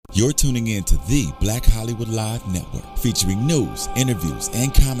You're tuning in to the Black Hollywood Live Network, featuring news, interviews,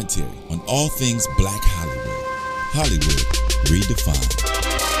 and commentary on all things Black Hollywood. Hollywood redefined.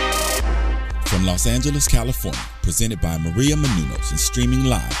 From Los Angeles, California, presented by Maria Menounos and streaming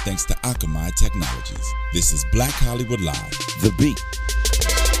live thanks to Akamai Technologies. This is Black Hollywood Live, The Beat.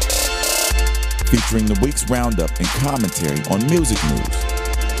 Featuring the week's roundup and commentary on music news.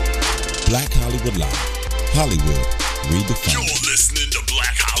 Black Hollywood Live, Hollywood redefined. You're listening to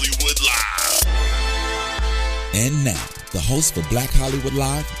Black Hollywood Live. And now, the host for Black Hollywood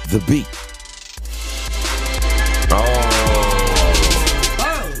Live, The Beat.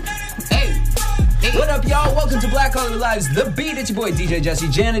 What up, y'all? Welcome to Black Hollywood Live's The Beat. It's your boy, DJ Jesse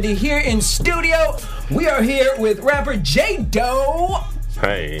Janity, here in studio. We are here with rapper J Doe.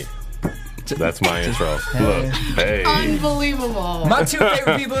 Hey. That's my intro. Look, hey. Unbelievable. My two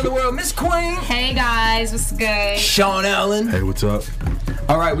favorite people in the world, Miss Queen. Hey guys, what's good? Sean Allen. Hey, what's up?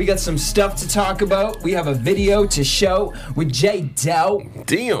 All right, we got some stuff to talk about. We have a video to show with J Doe.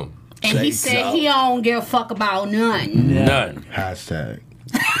 Damn. And he said he don't give a fuck about none. None. Hashtag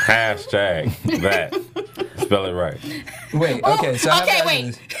that. Spell it right. Wait, okay, so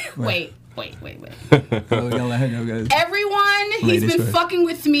Wait. Oh, we're gonna let her go, guys. Everyone, he's been fucking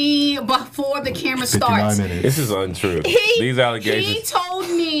with me before the camera 59 starts. minutes. This is untrue. These allegations. He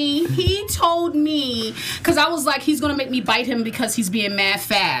told me, because I was like, he's going to make me bite him because he's being mad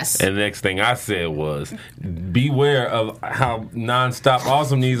fast. And the next thing I said was, beware of how nonstop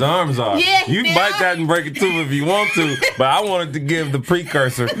awesome these arms are. Yeah, you can bite that and break it too if you want to, but I wanted to give the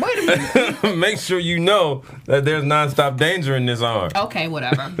precursor. Wait a minute. Make sure you know that there's nonstop danger in this arm. Okay,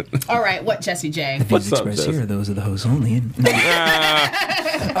 whatever. All right, what, Jesse J? What's up, Expressed Jess? here, those are the hosts only.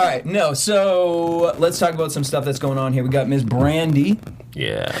 All right, so let's talk about some stuff that's going on here. We got Miss Brandy.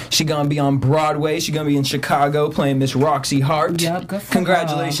 Yeah. She gonna be on Broadway. She gonna be in Chicago playing Miss Roxy Hart. Yep, good for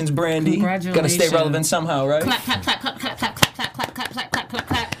Congratulations, her. Brandy. Congratulations. Gotta stay relevant somehow, right? Clap, clap, clap, clap, clap, clap, clap, clap, clap, clap, clap, clap, clap,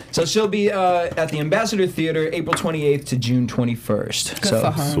 clap. So she'll be at the Ambassador Theater April 28th to June 21st. Good so,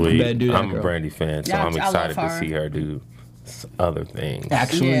 for her. Sweet. Better do that, I'm a girl. Brandy fan, so Yeah, I'm I excited love to her. see her do other things.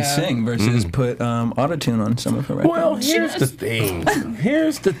 Actually Yeah. sing versus put autotune on some of her records. Well, here's the thing.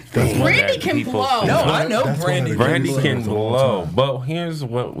 Brandy that can people blow. should No, know. I know That's Brandy. one of the Brandy blow. can blow, but here's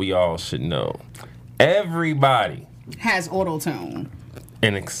what we all should know. Everybody, Has auto-tune.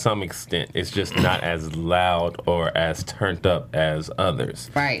 in some extent, is just not as loud or as turned up as others.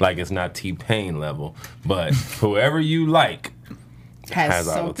 Right. Like, it's not T-Pain level, but whoever you like Has has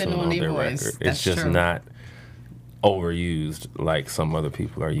something auto-tune on on their their voice. record. That's It's just true. not overused like some other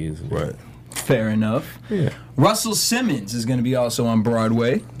people are using it. Right. Fair enough. Yeah. Russell Simmons is going to be also on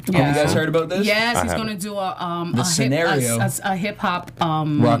Broadway. Have you guys heard about this? Yes, he's haven't. going to do a Scenario. hip hop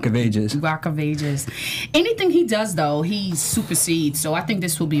Rock of Ages. Rock of Ages. Anything he does though, he supersedes. So I think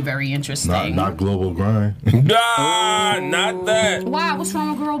this will be very interesting. Not global grind. Nah, not that. Why? What's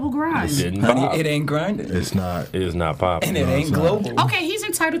wrong with Global Grind? Didn't Honey, pop. it ain't grinding. It's not. It is not popping. And it No, ain't it's not. global. Okay, he's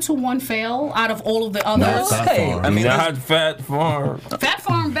entitled to one fail out of all of the others. Not that Hey, far. I mean, Not Fat Farm. Fat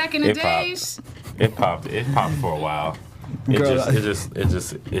Farm back in the It popped. days. It popped for a while. Girl,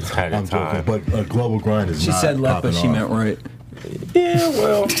 It's had I'm its joking, time. but global grind is she not said left, but popping she off. meant right. Yeah,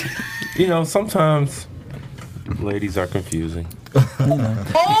 well, sometimes ladies are confusing.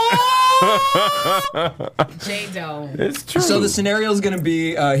 Oh! J-Doe. It's true. So the scenario is going to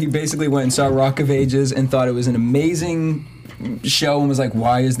be he basically went and saw Rock of Ages and thought it was an amazing show and was like,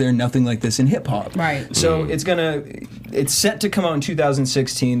 why is there nothing like this in hip hop? Right. So it's set to come out in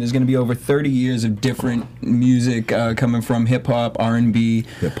 2016. There's going to be over 30 years of different music coming from hip hop, R&B.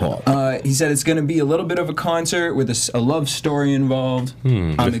 Hip hop. He said it's going to be a little bit of a concert with a love story involved.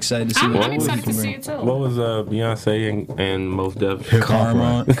 I'm excited to see I'm what excited to see it too. What was Hip Beyonce and Most Def? hop.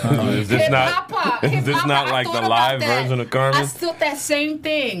 Karma. Is this not? Is this not like the live version of I Carmen? thought that same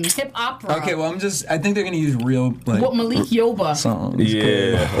thing. Hip opera. Okay, well, I think they're going to use real What Malik Yoba. songs.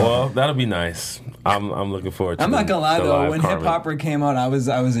 Yeah, well, that'll be nice. I'm looking forward to. I'm not gonna lie the though, live when Carmen. Hip Hopera came out, I was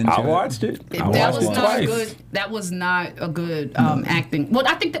into I it. watched it. I That watched was it not twice. good. That was not a good acting. Well,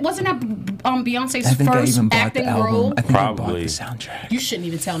 I think wasn't that Beyonce's I think I first even bought acting the album. role. I think I bought Probably. the soundtrack. You shouldn't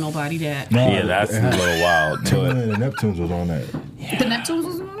even tell nobody that. No, Yeah, that's a little wild. But Timberland and Neptunes was on that. The Neptunes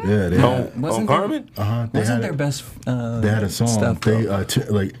was on it. Yeah, they had, Wasn't Carmen? they Wasn't had their best they had a song. stuff, They though?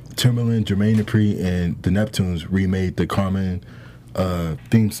 Timberland, Jermaine Dupri, and the Neptunes remade the Carmen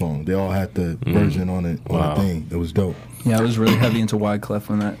theme song. They all had the version on it on Wow. the thing. It was dope. Yeah, I was really heavy into Wyclef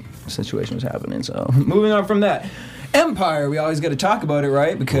when that situation was happening. So moving on from that, Empire. We always got to talk about it,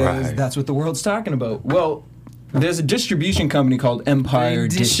 right? Because Right. that's what the world's talking about. Well, there's a distribution company called Empire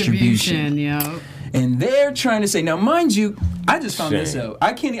Distribution. Yeah. and they're trying to say, now mind you, I just found this Shame. out.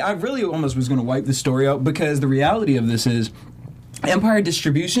 I really almost was going to wipe the story out because the reality of this is Empire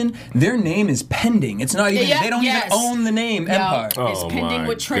Distribution, their name is pending. It's not even, they don't even own the name Empire. It's pending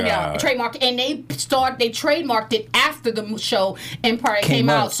with God. trademark, and they trademarked it after the show Empire came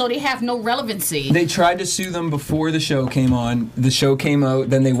out, so they have no relevancy. They tried to sue them before the show came on. The show came out,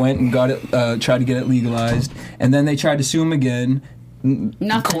 then they went and got it, tried to get it legalized, and then they tried to sue them again.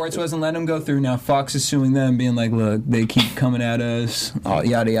 Nothing. Courts wasn't letting them go through. Now Fox is suing them, being like, "Look, they keep coming at us,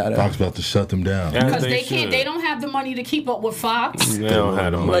 yada yada." Fox about to shut them down. Because they can't. They don't have the money to keep up with Fox. They don't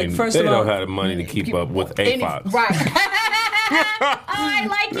have the money. Like, first they of all, don't have the money to keep up with a Fox. Right. I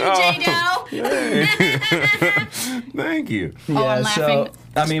like you, J-Del. Thank you. I'm laughing.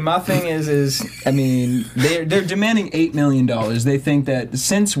 I mean, my thing is they're demanding $8 million. They think that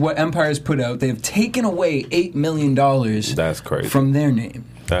since what Empire's put out, they've taken away $8 million. That's crazy. From their name.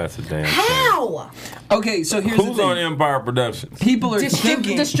 That's a damn shame. How? Okay, so here's Who's the thing. on Empire Productions? People are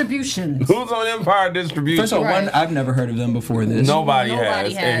thinking. Distribution. Who's on Empire Distribution? First of all, Right. one, I've never heard of them before this. Nobody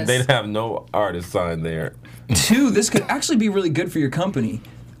Nobody has, has. and they have no artist signed there. Two, this could actually be really good for your company.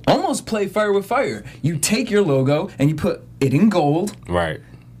 Almost play fire with fire. You take your logo and you put it in gold. Right.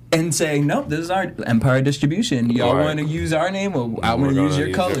 And say, nope, this is our Empire Distribution. Y'all Right. want to use our name? Well, I want to use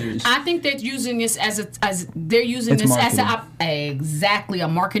your colors. I think they're using this as a exactly a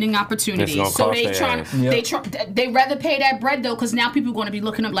marketing opportunity. It's So gonna they cost trying their ass. they rather pay that bread though, because now people are going to be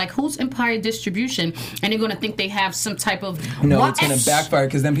looking up like who's Empire Distribution, and they're going to think they have some type of No, it's going to backfire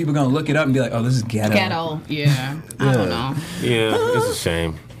because then people are going to look it up and be like, oh, this is ghetto. Ghetto. Yeah, I don't know. Yeah, it's a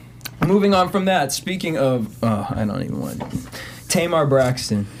shame. Moving on from that, speaking of, I don't even want Tamar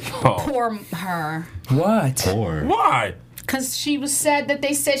Braxton. Oh. Poor her. What? Or Why? Because she was sad that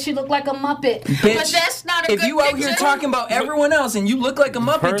they said she looked like a Muppet. Bitch, But that's not a if good you out here picture. talking about everyone else and you look like a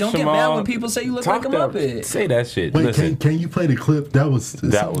Muppet, First don't get of mad all, when people say you look like a Muppet. Say that shit. wait, Listen, can you play the clip? That was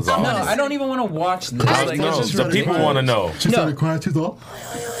awesome. No, I don't even want to watch this. Like, no, this is the people want to know. She started crying. She was all.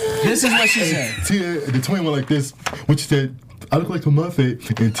 This is what she said. Tia, the twin went like this when she said, "I look like a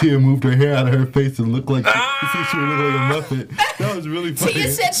Muppet," and Tia moved her hair out of her face and looked like she would look like a Muppet. That was really funny. Tia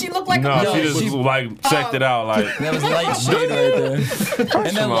said she looked like No, a she Muppet. just like checked it out like. That was light shade right there.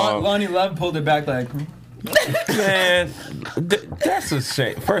 And then of all- Lonnie Love pulled it back like, Man, that's a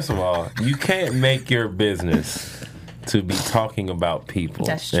shame. First of all, you can't make your business to be talking about people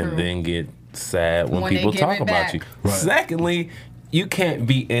That's true. and then get sad when When they people give talk it about back. you. Right. Secondly, you can't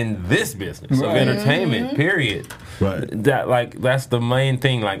be in this business of Right. entertainment, period. Right. That's the main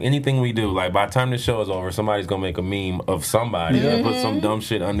thing. Like anything we do, like by the time the show is over, somebody's gonna make a meme of somebody and put some dumb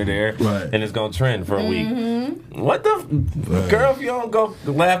shit under there, Right. and it's gonna trend for a week. What the girl? If you don't go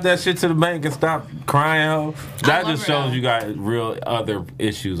laugh that shit to the bank and stop crying, ho, that love just her, shows though. you got real other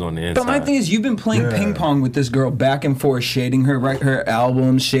issues on the inside. but my thing is, you've been playing Yeah. ping pong with this girl back and forth, shading her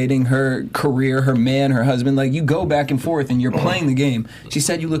albums, shading her career, her man, her husband. Like you go back and forth, and you're playing the game. She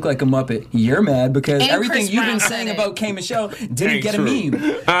said you look like a Muppet. You're mad because And everything Chris you've Brown been said saying it. about K Michelle didn't Ain't get true. a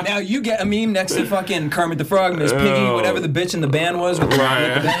meme. Now you get a meme next to fucking Kermit the Frog, Miss Piggy, Oh. whatever the bitch in the band was with the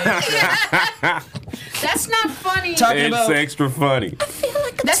band. That's not funny. Talking It's about extra funny.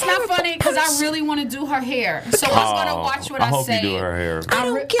 That's not funny because I really want to do her hair. So I was gonna watch what I, I hope say. you do her hair. I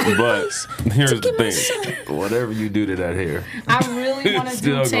Here's the thing: whatever you do to that hair, really want to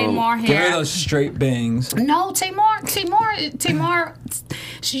do Still Tamar give her hair. those straight bangs. No, Tamar.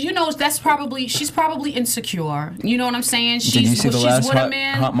 She, she's probably insecure. You know what I'm saying? Did you see the she's last with a hot,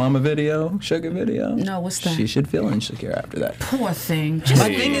 man. hot Mama video, Sugar video? No, what's that? She should feel insecure after that. Poor thing. My Just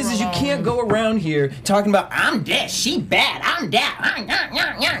thing is you can't go around here talking about I'm this, she bad, I'm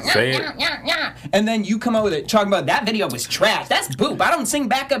that, Say it. and then you come out with it talking about that video was trash. That's boop. I don't sing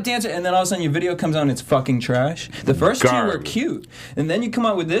backup dancer, and then all of a sudden your video comes out and it's fucking trash. The first two were Garbage. cute, and then you come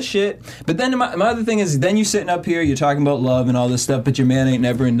out with this shit. But then my other thing is then you sitting up here, you're talking about love and all this stuff, but your man ain't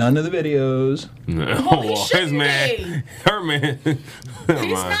never in none of the videos. No, Well, he his shouldn't man, be. her man.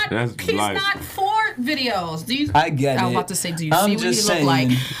 He's not for videos. Do you? I get I was it. about to say, do you I'm see what he just look like?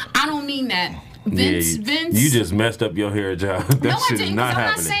 saying. I don't mean that. Yeah, Vince. you just messed up your hair job. That No, I shit is didn't. not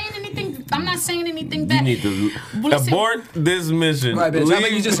 'Cause happening. I'm not saying anything You that. need to Well, listen. abort this mission. Right, bitch. How about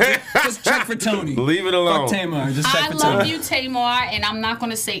you Leave- just check for Tony. Leave it alone. Fuck Tamar. Just check I for love Tony. you, Tamar, and I'm not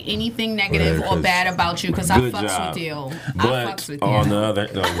going to say anything negative Right, or 'cause- bad about you because I Good fucks job. with you. I But fucks with on you. the other,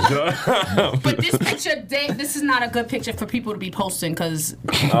 no. But this picture, this is not a good picture for people to be posting because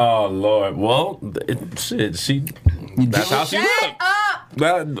Oh Lord. Well, shit. That's how she Shut look. up.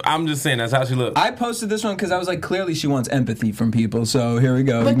 Well, I'm just saying that's how she look. I posted this one because I was like, clearly she wants empathy from people. So here we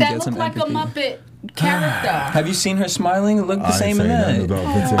go. But we can that get looked some like empathy. a Muppet character. Have you seen her smiling? It looked the same in that.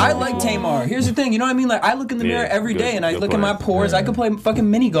 I like Tamar. Here's the thing. You know what I mean? Like, I look in the mirror every day and I look at my pores. I could play fucking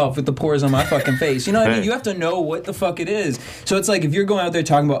mini golf with the pores on my fucking face. You know what I mean? You have to know what the fuck it is. So it's like, if you're going out there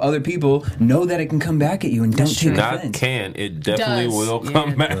talking about other people, know that it can come back at you and don't take Not offense. can. It definitely Does. will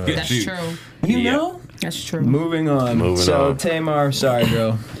come back at That's you. true. You know? That's true. Moving on. Moving so on. Tamar, sorry,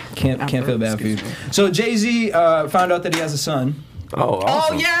 girl. Can't feel bad for you. So Jay-Z found out that he has a son. Oh,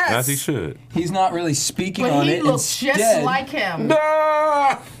 awesome. yes. As he should. He's not really speaking But on he it. looks Instead, just like him.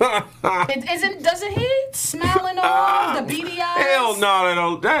 Doesn't he? Smiling all the beady eyes. Hell no, they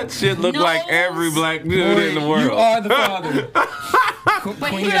don't. That shit look like Nose. every black dude in the world. You are the father.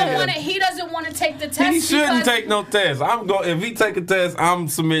 But he doesn't want to take the test. He shouldn't because- take no test. If he take a test, I'm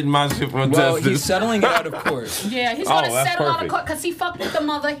submitting my shit for a Well, test. he's settling it out of court. Yeah, he's gonna that's settle out of perfect. court because he fucked with the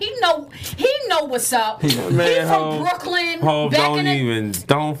mother. He know what's up. Man, he from Hov, Brooklyn. Hov, back in the,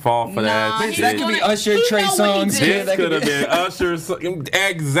 don't fall for Nah, that he's shit. That could be gonna- Usher, he Trey know what he Songz. did. Yeah, This that could have been Usher.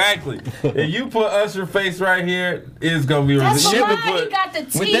 Exactly. If you put Usher face right here, it's gonna be That's you why could he put got the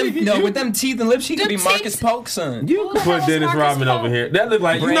teeth. With them teeth and lips, he could Them be Marcus teeth. Polk's son. you Who the could hell put is Dennis Marcus Rodman Polk? over here. That look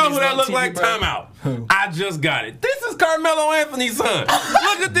like Brandy's you know who that little look like? TV brother. Time out. I just got it. This is Carmelo Anthony's son.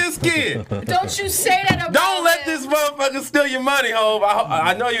 Look at this kid. Don't you say that about Don't let him. this motherfucker steal your money, Hov.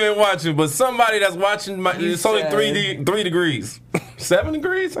 I know you ain't watching, but somebody that's watching, it's only said- 3 degrees. 7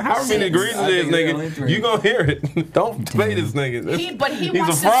 degrees? However many degrees I it is, think it's only nigga. 3. You gonna hear it. Don't pay this nigga. He's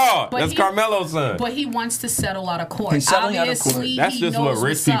wants a to- fraud. but That's he- Carmelo's son. But he wants to settle out of court. He's settling out of court. Obviously, That's he just what knows rich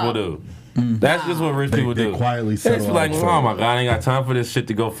what's people up. do. That's just what rich people They do. quietly It's settle like, out. oh my god, I ain't got time for this shit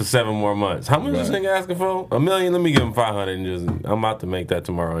to go for 7 more months. How much this nigga asking for? $1 million. Let me give him 500 and just. I'm about to make that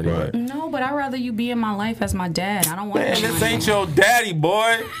tomorrow anyway. Right. No, but I'd rather you be in my life as my dad. I don't want Man, that this money. ain't your daddy,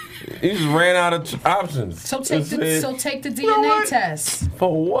 boy. You just ran out of options. So take That's it. the DNA know what? test.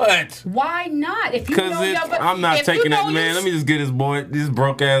 For what? Why not? If you Because know your, I'm not if you taking know that, man. you- Let me just get this boy, this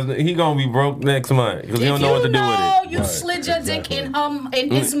broke ass. He gonna be broke next month because he don't know what to do with it. You slid your dick in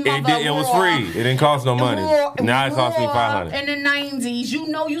his mother. It was free. It didn't cost no money. Now it cost me $500. In the 90s, you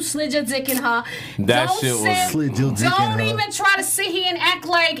know you slid your dick in her. That Don't shit was- sit- Slid your dick in Don't her. even try to sit here and act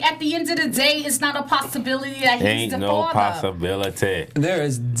like at the end of the day it's not a possibility that he's Ain't the no father. possibility. There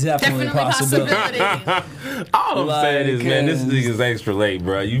is definitely Definitely possibility. possibility. All I'm saying is, man, this Like, nigga's extra late,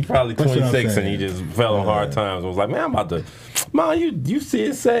 bro. You probably That's what I'm 26 and saying. he just fell on hard times. I was like, man, I'm about to. Man, you see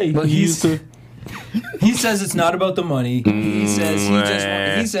it say. But you he's- used to. He says it's not about the money. He says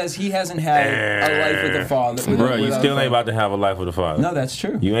man. he says he hasn't had a life with a father. Bro, you without still a ain't father. about to have a life with a father. No, that's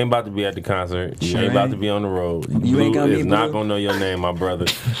true. You ain't about to be at the concert. You Sure ain't about ain't. to be on the road. You ain't gonna Blue be is not Blue. gonna know your name, my brother.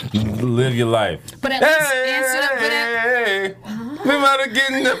 Live your life. But at least answer the but at- Hey, we about to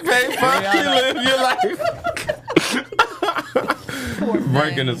get in the paper. You live your life.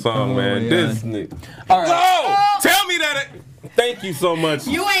 Breaking the song, man. yeah. This nigga. All right. Oh, tell me that. Thank you so much.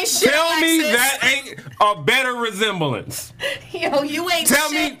 You ain't shit, Tell me Alexis. that ain't a better resemblance. Yo, you ain't Tell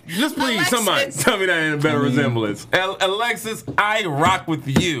shit. me, just please, Alexis. somebody, tell me that ain't a better resemblance. Alexis, I rock with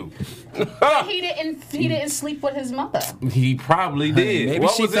you. He didn't sleep with his mother. He probably did. Maybe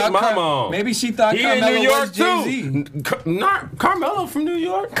What she was his thought mama on? maybe she thought He in Carmelo New York was Jay-Z. too. Not Carmelo from New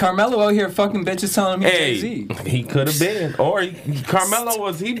York. Carmelo out here fucking bitches telling him he's Hey, Jay-Z. he could have been, or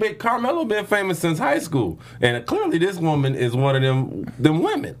Carmelo been famous since high school, and clearly this woman is one of them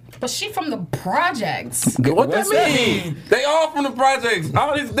women. But she from the projects. What that What's that mean? They all from the projects.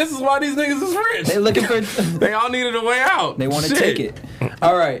 This is why these niggas is rich. They looking for. They all needed a way out. They want to Shit. take it.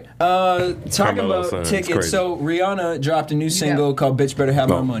 All right. Talking Carmelo, son, about it's tickets. crazy. So Rihanna dropped a new single called "Bitch Better Have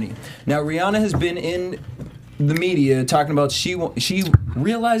My Oh. Money." Now Rihanna has been in the media talking about she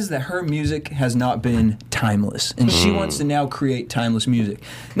realizes that her music has not been timeless, and she wants to now create timeless music.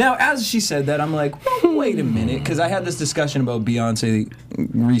 Now, as she said that, I'm like, well, wait a minute, because I had this discussion about Beyonce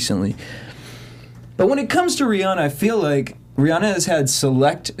recently. But when it comes to Rihanna, I feel like Rihanna has had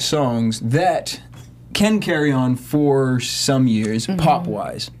select songs that can carry on for some years,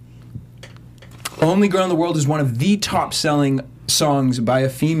 pop-wise. Only Girl in the World is one of the top-selling songs by a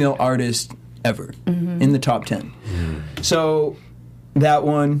female artist ever, in the top 10. So that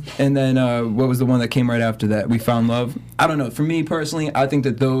one, and then what was the one that came right after that? We Found Love. I don't know. For me personally, I think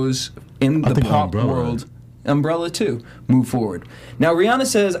that those in the think pop Umbrella. world, Umbrella too, move forward. Now Rihanna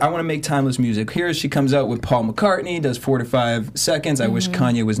says, I want to make timeless music. Here she comes out with Paul McCartney, does 4 to 5 seconds. I wish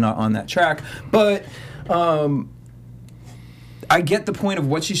Kanye was not on that track. But I get the point of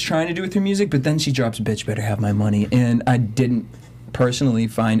what she's trying to do with her music, but then she drops Bitch Better Have My Money, and I didn't personally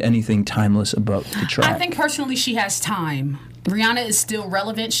find anything timeless about the track? I think personally she has time. Rihanna is still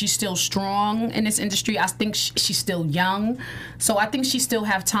relevant. She's still strong in this industry. I think she's still young, so I think she still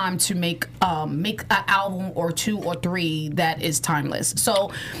have time to make an album or 2 or 3 that is timeless.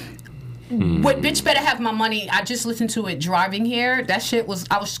 So. What Bitch Better Have My Money, I just listened to it driving here. That shit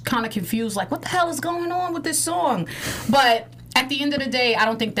I was kind of confused, like, what the hell is going on with this song? But at the end of the day, I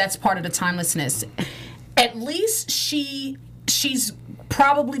don't think that's part of the timelessness. At least she's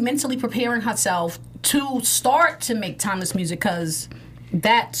probably mentally preparing herself to start to make timeless music, because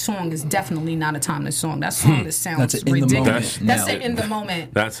that song is definitely not a timeless song. That song just sounds That's in the ridiculous. moment. That's No. in the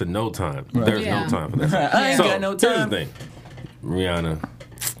moment. That's a no time. There's Yeah. no time for that. I ain't got no time. Here's the thing, Rihanna.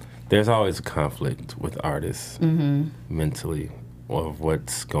 There's always a conflict with artists mentally of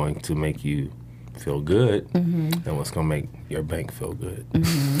what's going to make you feel good and what's going to make your bank feel good.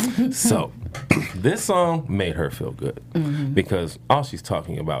 So this song made her feel good because all she's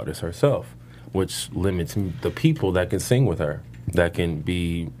talking about is herself, which limits the people that can sing with her, that can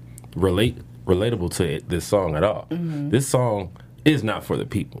be relatable to this song at all. This song is not for the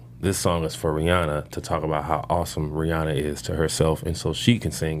people. This song is for Rihanna to talk about how awesome Rihanna is to herself, and so she can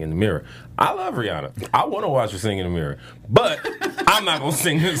sing in the mirror. I love Rihanna. I want to watch her sing in the mirror, but I'm not gonna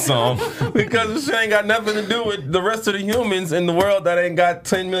sing this song because she ain't got nothing to do with the rest of the humans in the world that ain't got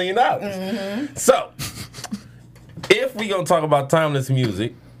 $10 million. So, if we gonna talk about timeless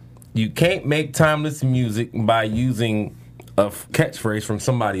music, you can't make timeless music by using a catchphrase from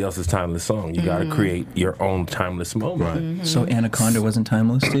somebody else's timeless song. You got to create your own timeless moment. So Anaconda wasn't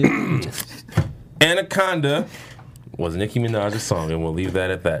timeless to you? Anaconda was Nicki Minaj's song, and we'll leave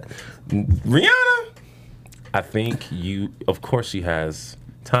that at that. Rihanna, I think of course she has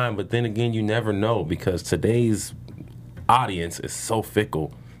time, but then again, you never know, because today's audience is so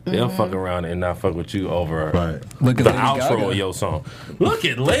fickle. They'll fuck around and not fuck with you over Look at the Lady outro Gaga. of your song. Look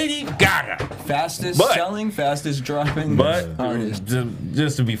at Lady Gaga. Fastest But- selling, fastest dropping But artist.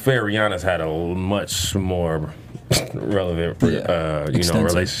 just to be fair, Rihanna's had a much more relevant, Extensive.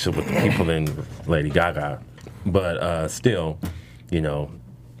 relationship with the people than Lady Gaga. But still,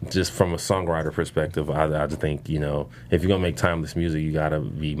 just from a songwriter perspective, I just think, if you're gonna make timeless music, you gotta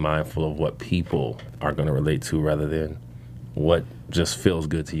be mindful of what people are gonna relate to rather than what just feels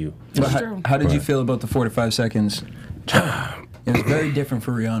good to you. How did you feel about the 4 to 5 seconds? It was very different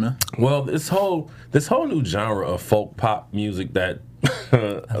for Rihanna. Well, this whole new genre of folk pop music, that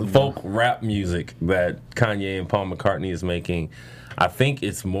folk rap music that Kanye and Paul McCartney is making, I think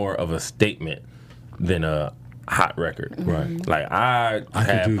it's more of a statement than a hot record. Right. Like I I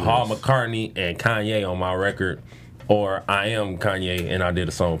could had do Paul this. McCartney and Kanye on my record, or I am Kanye and I did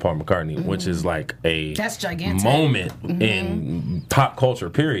a song with Paul McCartney, which is like a That's gigantic. moment in pop culture,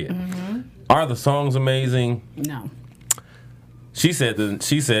 period. Are the songs amazing? No. She said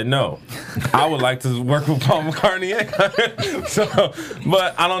no. I would like to work with Paul McCartney.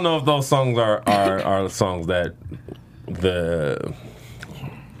 But I don't know if those songs are songs that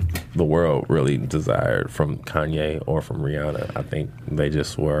the world really desired from Kanye or from Rihanna. I think they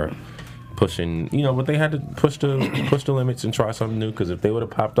just were pushing, but they had to push the limits and try something new, because if they would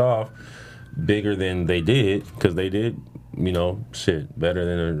have popped off bigger than they did, because they did, better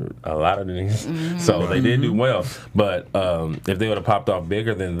than a lot of these. So they did do well. But if they would have popped off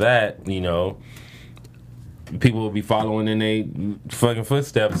bigger than that, people would be following in their fucking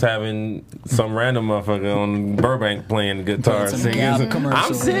footsteps, having some random motherfucker on Burbank playing the guitar and Some singing. Gap I'm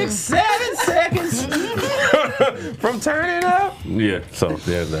commercial. 6-7 seconds from turning up. Yeah, so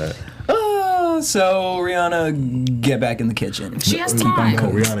there's that. So Rihanna, get back in the kitchen. She has No, time.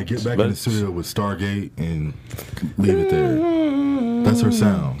 Rihanna, get back in the studio with Stargate and leave it there. That's her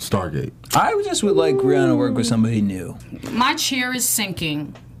sound, Stargate. I just would like Rihanna to work with somebody new. My chair is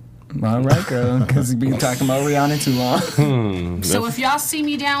sinking. All right, girl, because we've been talking about Rihanna too long. So if y'all see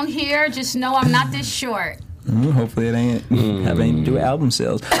me down here, just know I'm not this short. Hopefully it ain't have anything to do with album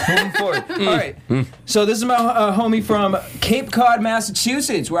sales. Moving forward. All right. So this is my homie from Cape Cod,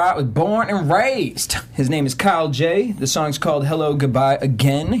 Massachusetts, where I was born and raised. His name is Kyle J. The song's called Hello Goodbye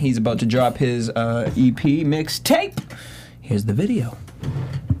Again. He's about to drop his EP mixtape. Here's the video.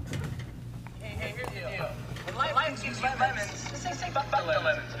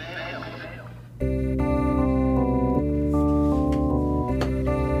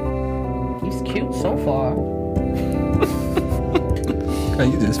 He's cute so far. Oh,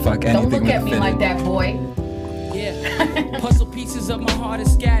 you just fuck anything. Don't look with at a me fitted. like that, boy. Yeah, puzzle pieces of my heart are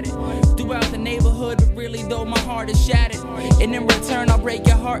scattered throughout the neighborhood, but really though my heart is shattered. And in return, I'll break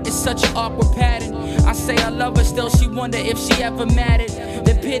your heart. It's such an awkward pattern. I say I love her, still she wonder if she ever mattered.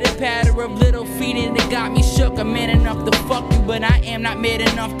 Then pitter patter of little feet and it got me shook. I'm man enough to fuck you, but I am not man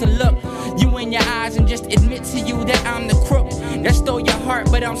enough to look you in your eyes and just admit to you that I'm the crook that stole your heart,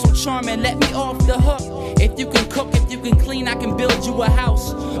 but I'm so charming, let me off the hook. If you can cook, if you can clean, I can build you a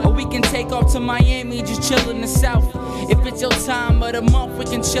house. Or we can take off to Miami, just chill in the south. If it's your time of the month, we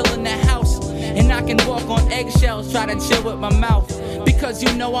can chill in the house. And I can walk on eggshells, try to chill with my mouth. Because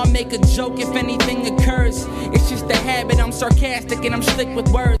you know I'll make a joke if anything occurs. It's just a habit, I'm sarcastic and I'm slick with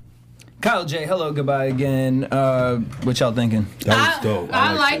words. Kyle J, hello, goodbye again. What y'all thinking? That was dope.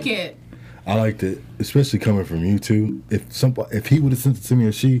 I like it. I liked it, especially coming from you two. If he would have sent it to me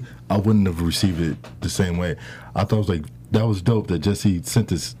or she, I wouldn't have received it the same way. I thought it was like that was dope that Jesse sent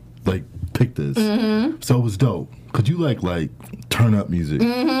this, like picked this. Mm-hmm. So it was dope. Could you like turn up music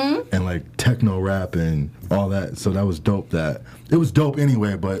and like techno rap and all that? So that was dope. That it was dope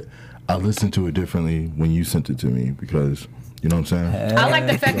anyway, but I listened to it differently when you sent it to me because. You know what I'm saying? I like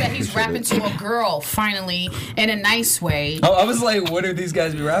the fact that he's rapping to a girl, finally, in a nice way. Oh, I was like, what are these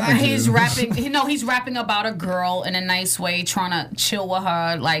guys be rapping to? He's rapping, he's rapping about a girl in a nice way, trying to chill with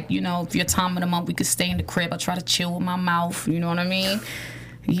her. Like, if your time of the month, we could stay in the crib. I try to chill with my mouth. You know what I mean?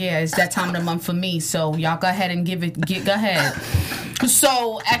 Yeah, it's that time of the month for me. So y'all go ahead and go ahead.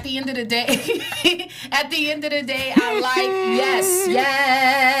 So at the end of the day, I like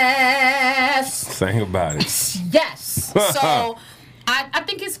yes. Sing about it. Yes. So I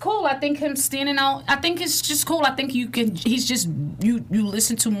think it's cool. I think him standing out. I think it's just cool. I think he's just you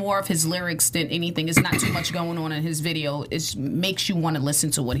listen to more of his lyrics than anything. It's not too much going on in his video. It makes you want to listen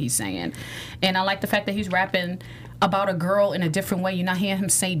to what he's saying. And I like the fact that he's rapping about a girl in a different way. You're not hearing him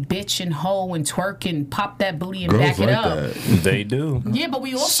say bitch and hoe and twerk and pop that booty and Girls back it like up. that. They do. Yeah, but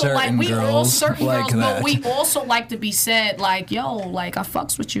we also Certain girls like but we also like to be said like, yo, like I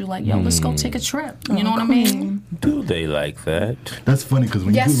fucks with you, like yo, let's go take a trip. You know what I mean? Do they like that? That's funny because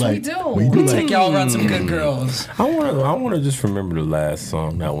when Yes, you do we like, do. when you do We like, take y'all around some good girls. I wanna just remember the last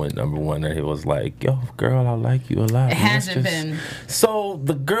song that went #1 that it was like, yo, girl, I like you a lot. It hasn't been. So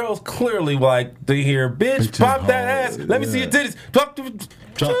the girls clearly like to hear, bitch, Bitch pop is that hard, ass. Let me see your yeah. titties. Drop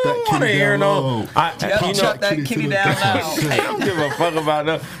that kitty hear down no. low. Chop that kitty down low. They don't give a fuck about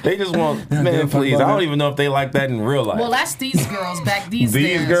that. They just want, man, please. I don't even know if they like that in real life. Well, that's these girls back these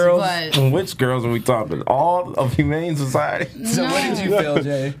days. girls? But Which girls are we talking? All of humane society? So what did you feel,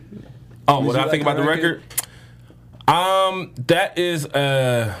 Jay? Oh, what you I like think about the the record? That is,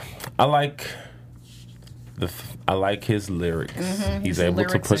 I like his lyrics. He's a able to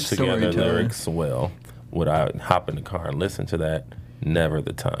lyrics put and together storyteller. lyrics well. Would I hop in the car and listen to that? Never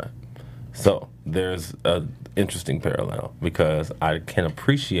the time. So there's a interesting parallel because I can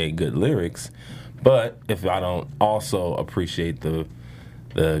appreciate good lyrics, but if I don't also appreciate the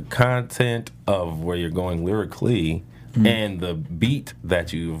content of where you're going lyrically and the beat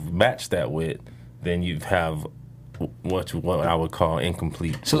that you've matched that with, then you have what I would call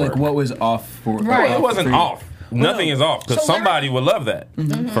incomplete. So work. like, what was off for? Right. Well, it wasn't for you? off. Nothing is off because So somebody would love that.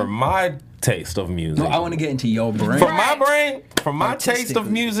 For my taste of music, No, I want to get into your brain. for my brain, for my taste of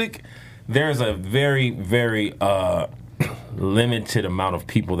Artistically. music, there's a very, very limited amount of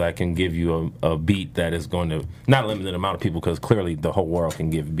people that can give you a beat that is going to, not limited amount of people because clearly the whole world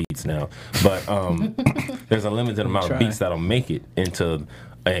can give beats now, but there's a limited amount Try. of beats that'll make it into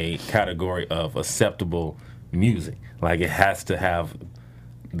a category of acceptable music. Like it has to have,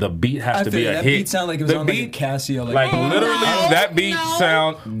 the beat has to be a that hit. beat sound like it was The on like a Casio. like literally no, that beat no.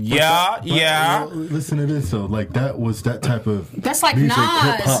 sound, But, yeah. listen to this though. Like that was that type of That's like music, Nas.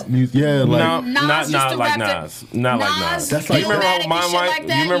 hip hop music. Yeah, like No, Nas not used not to like rap that- Nas. Not like Nas, Nas. That's You like- remember Illmatic one and shit mic? like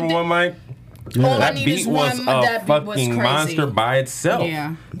that, You remember you one mic? yeah. All I That need beat is was one, a that beat was fucking crazy. monster by itself.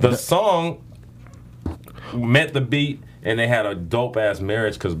 Yeah. The song met the beat, and they had a dope ass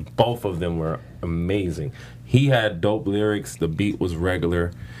marriage because both of them were amazing. He had dope lyrics. The beat was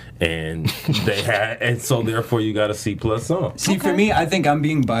regular, and they had, and so therefore you got a C+ song. See, for me, I think I'm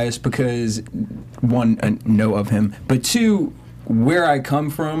being biased because one, I know of him, but two, where I come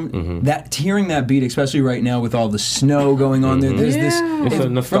from, that hearing that beat, especially right now with all the snow going on there, there's this It's a from the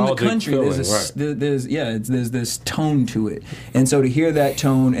nostalgic country. There's feeling, there's this tone to it, and so to hear that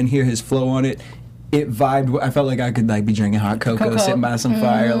tone and hear his flow on it. It vibed. I felt like I could like be drinking hot cocoa, sitting by some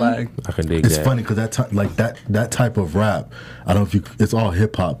fire. Like I can dig It's that. funny because that type of rap. I don't know if you. It's all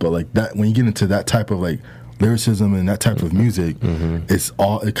hip hop, but like that when you get into that type of like lyricism and that type of music, it's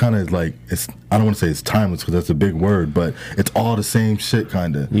all, it kind of like, it's, I don't want to say it's timeless because that's a big word, but it's all the same shit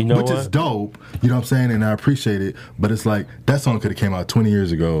kind of, You know which what? is dope, you know what I'm saying, and I appreciate it, but it's like, that song could have came out 20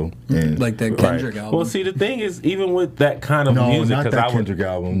 years ago, and Like that Kendrick album. Well, see, the thing is, even with that kind of no, music, not because that I would Kendrick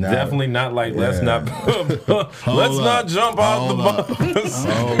album, nah. definitely not like let's Yeah. not let's not jump out the bus.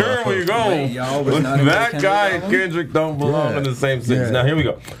 Here we go. Wait, y'all was not into That Kendrick guy and album? Kendrick don't belong Yeah. in the same sentence. Yeah. Now here we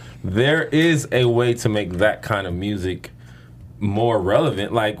go. There is a way to make that kind of music more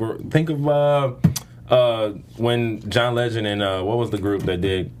relevant. Like think of when John Legend and what was the group that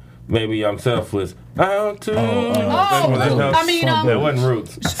did Maybe I'm Selfless. Out to I mean, that wasn't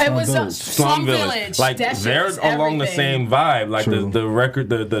Roots. it was Slum Village. Like That shit they're was along the everything. same vibe. Like True. the record,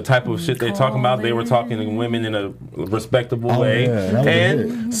 the type of shit they're talking about. They were talking to women in a respectable way, yeah, that was a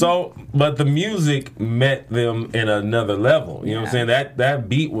and hit. so, but the music met them in another level. You know what I'm saying? That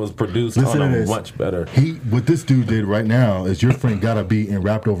beat was produced Listen on to a this. much better. What this dude did right now is your friend got a beat and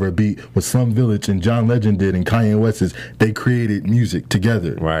rapped over a beat. What Slum Village and John Legend did and Kanye West is they created music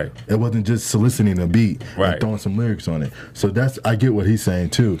together. Right. It wasn't just soliciting a beat Right. and throwing some lyrics on it. So I get what he's saying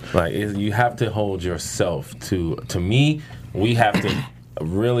too. Like you have to hold yourself to me. We have to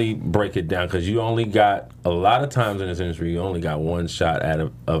really break it down because you only got a lot of times in this industry. You only got one shot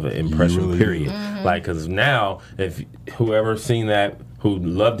of an impression. really Period. Mm-hmm. Like because now, if whoever seen that, who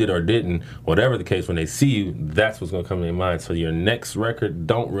loved it or didn't, whatever the case, when they see you, that's what's gonna come to their mind. So your next record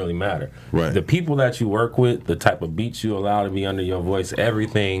don't really matter. Right. The people that you work with, the type of beats you allow to be under your voice,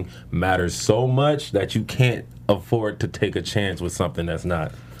 everything matters so much that you can't afford to take a chance with something that's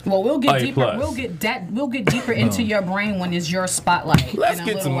not. Well, we'll get A deeper. plus. We'll get deeper into your brain when it's your spotlight. Let's in a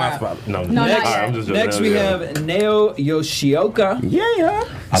get to little my while. spot. No, not next, yet. I'm just Next we have Neo Yoshioka. Yeah.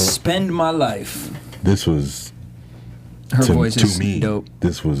 Spend My Life. This was Her to, voice to is me. dope.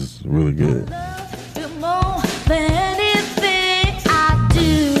 This was really good. You more than anything I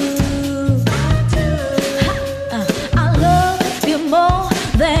do. I love you more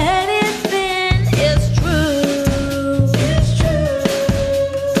than anything. It's true.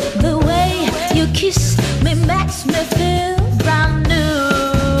 The way you kiss me makes me feel brand new.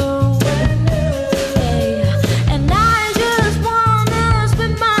 And I just wanna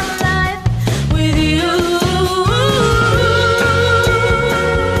spend my life with you.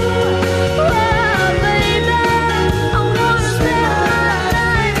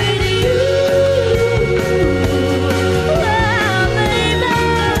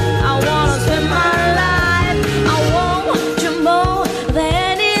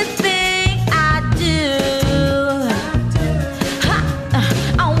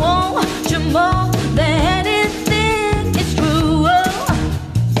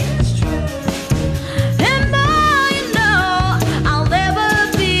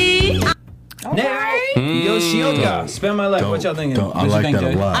 Neo Yoshioka. Spend My Life. What y'all thinking? Dope. I What you like think, that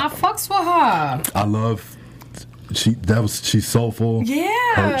a Jay? lot. I fucks with her. I love. She's soulful.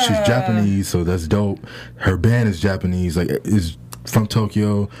 Yeah. She's Japanese, so that's dope. Her band is Japanese, like is from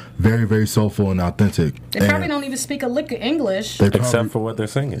Tokyo. Very, very soulful and authentic. They probably don't even speak a lick of English. They probably- Except for what they're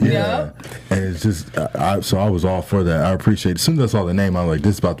singing. Yeah. And it's just, so I was all for that. I appreciate it. As soon as I saw the name, I was like,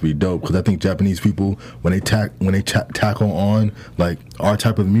 this is about to be dope. Because I think Japanese people, when they tackle on like our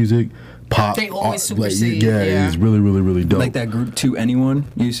type of music, pop, They always like, supersede, yeah, yeah. it's really, really, really dope. Like that group To Anyone.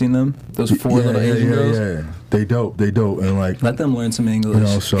 You seen them? Those four little Asian girls. Yeah. They dope. And like, Let them learn some English. you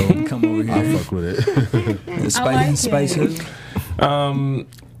know, so Come over I here. fuck with it. Spice, it. spice it.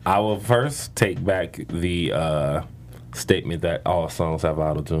 I will first take back the statement that all songs have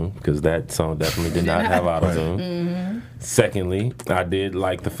autotune because that song definitely did not have autotune. Secondly, I did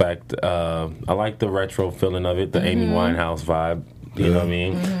like the fact I like the retro feeling of it, the Amy Winehouse vibe. You know what I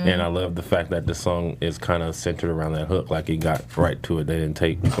mean? And I love the fact that the song is kind of centered around that hook. Like, it got right to it. They didn't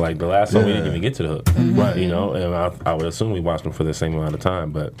take, like, the last song, we didn't even get to the hook. Right. You know? And I would assume we watched them for the same amount of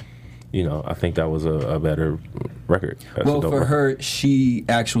time. But, you know, I think that was a better record. That's a Well, dope for record. her, she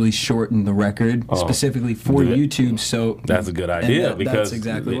actually shortened the record specifically for Yeah. YouTube. So That's a good and idea because that's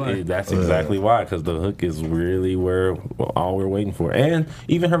exactly why. That's exactly why, because the hook is really where all we're waiting for, and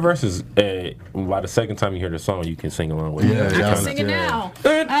even her verses. By the second time you hear the song, you can sing along with it. Yeah, It's yeah. I'm kinda- singing now. Or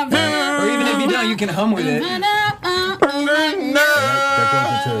even if you don't, you can hum with it.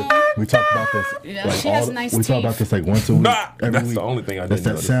 That goes into, we talk about this. Yeah, she has nice we talk teeth. about this like once a week. Nah, every that's week. the only thing I That's didn't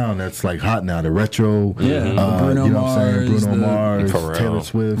that notice. sound that's like hot now. The retro. Yeah, the Bruno you know what I'm saying? Mars, Bruno the Mars, Pharrell. Taylor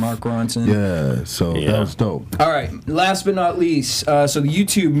Swift, Mark Ronson. Yeah, so Yeah. that was dope. All right, last but not least, so the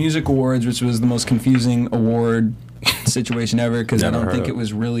YouTube Music Awards, which was the most confusing award situation ever because I Never don't heard think of it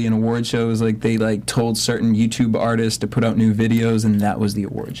was really an award show. It was like they like told certain YouTube artists to put out new videos, and that was the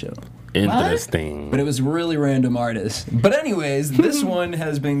award show. Interesting. But it was really random artists. But anyways, this one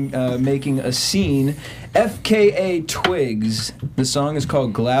has been making a scene. FKA Twigs. The song is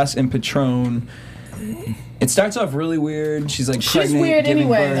called Glass and Patron. It starts off really weird. She's like She's pregnant, weird giving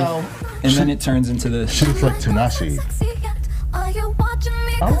anyway, birth, though. and then it turns into this. She looks like Tanashi.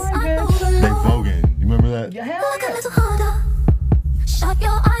 Oh my gosh. They voguing. You remember that? Hell Look a yeah. little harder. Shut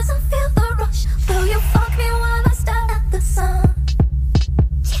your eyes and feel the rush. Will you fuck me while I stare at the sun?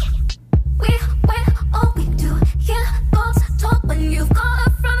 We wait, all we do. Hear folks talk when you've got a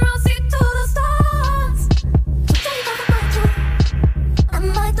front row seat to the stars. Don't go for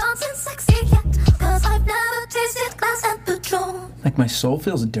am I dancing sexy yet? 'Cause I've never tasted glass and Patron. Like my soul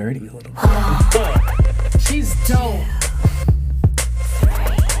feels dirty a little bit. She's dope.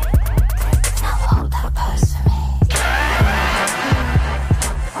 Hold that purse for me.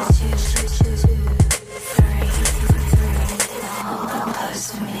 2, 2, 2, 3. Hold that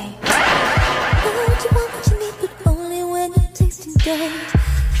purse for me. What you want, what you need, but only when you're tasting good.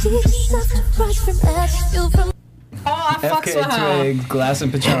 Teach yourself to rise from ash, feel from. Oh, I fucks with FKA her. Twigs, Glass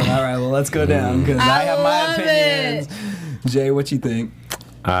and Patron. All right, well, let's go down because I have my love opinions. Jay, what you think?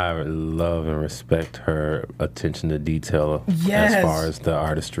 I love and respect her attention to detail Yes. as far as the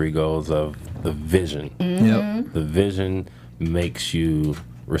artistry goes of the vision. Yep. The vision makes you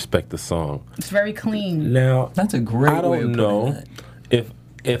respect the song. It's very clean. Now, That's a great I way of don't putting know that.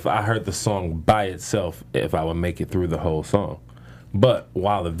 if I heard the song by itself, if I would make it through the whole song. But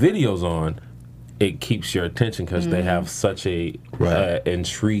while the video's on, it keeps your attention because they have such a Right.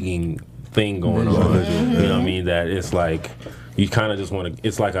 intriguing thing going on. You know what I mean? That it's like you kind of just want to.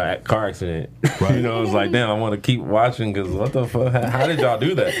 It's like a car accident. Right. You know, it's like damn, I want to keep watching because what the fuck? How did y'all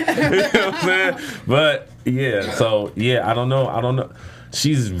do that? You know what I'm saying? But yeah, so yeah, I don't know.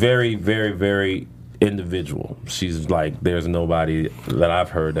 She's very, very, very individual. She's like, there's nobody that I've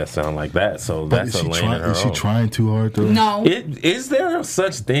heard that sound like that. So But that's a lane in her is she own. trying too hard though? No. Is there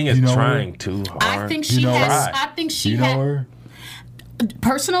such thing as You know trying her? too hard? I think she You know has. her? I think she You know had. her?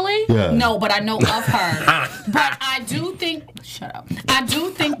 Personally, Yeah. no, but I know of her. But I do think, shut up. I do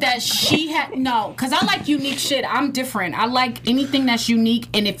think that she had because I like unique shit. I'm different. I like anything that's unique,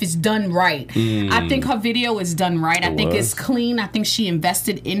 and if it's done right, I think her video is done right. I think it's clean. I think she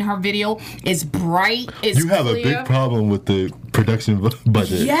invested in her video. It's bright. It's You have clear. a big problem with the production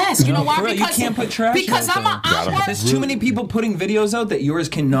budget. Yes, you know why? For real, you can't put trash Because out I'm there. a. I work, There's too many people putting videos out that yours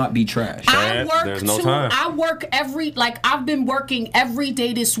cannot be trash. I work There's no time. I work I've been working every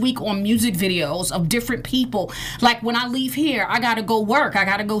day this week on music videos of different people. Like when I leave here, I gotta go work. I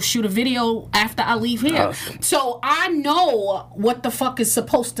gotta go shoot a video after I leave here. So I know what the fuck is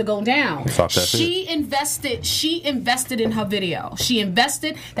supposed to go down. Fuck that She invested in her video. She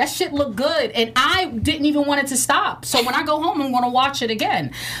invested. That shit looked good, and I didn't even want it to stop. So when I go home, I'm gonna watch it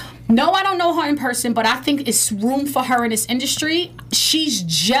again. No, I don't know her in person, but I think it's room for her in this industry.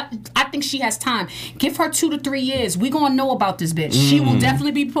 I think she has time. Give her 2 to 3 years. We're going to know about this bitch. She will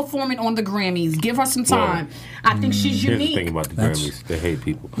definitely be performing on the Grammys. Give her some time. I think she's Here's the unique. thing about the Grammys: they hate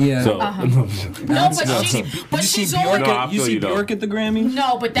people. Yeah. So No, but she's already. No, I You feel see you, though. Bjork at the Grammys?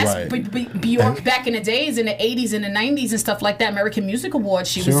 No, but that's Right. Bjork back in the days, in the 80s and the 90s and stuff like that. American Music Awards,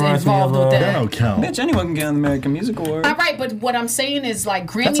 she was reminds me involved of, with That that. don't count. Bitch, anyone can get on the American Music Award. All right, but what I'm saying is like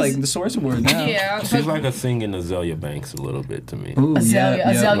Grammys. That's like the Source Award now. yeah, she's like a singing Azalea Banks a little bit to me. Ooh, Azalea-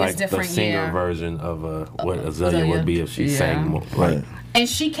 Azalea- Like It's different, the singer yeah. version of what Azalea Azalea. would be if she Yeah. sang more. Like, And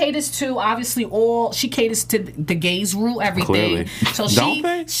she caters to obviously she caters to the gays rule everything. Clearly. So Don't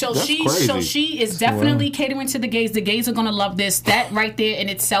they? so That's she crazy. so she is definitely catering to the gays. The gays are gonna love this. That right there in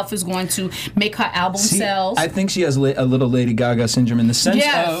itself is going to make her album See, sell. I think she has a little Lady Gaga syndrome in the sense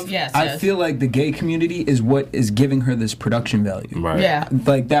Yes, of yes, I yes. feel like the gay community is what is giving her this production value. right. Yeah.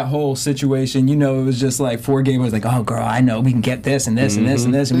 Like that whole situation, it was just like 4 gay boys like, oh girl, I know we can get this and this and this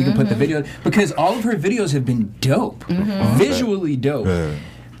and this and we can put the video because all of her videos have been dope, visually dope. Yeah.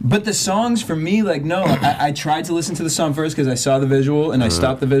 But the songs for me, like, no, I tried to listen to the song first because I saw the visual and I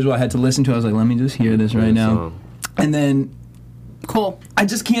stopped the visual. I had to listen to it. I was like, let me just hear this right now. song. And then cool. I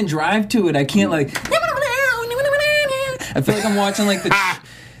just can't drive to it. I can't like. I feel like I'm watching like the.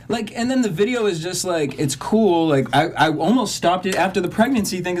 Like, and then the video is just like, it's cool. Like, I almost stopped it after the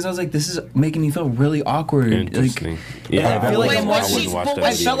pregnancy thing because I was like, this is making me feel really awkward. Interesting. Like, I feel like Wait, I'm what watching. she's- watch but that what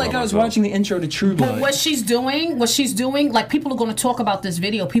I video felt like by I was myself. watching the intro to True But Blood. what she's doing, like people are going to talk about this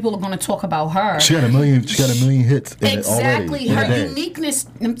video. People are going to talk about her. She got a million hits in Exactly. it already. Her in a day. uniqueness,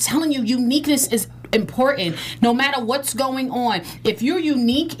 I'm telling you, uniqueness is important no matter what's going on. If you're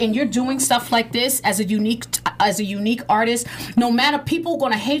unique and you're doing stuff like this as a unique as a unique artist, no matter people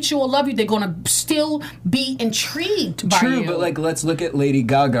gonna hate you or love you, they're gonna still be intrigued by you. True, but like let's look at Lady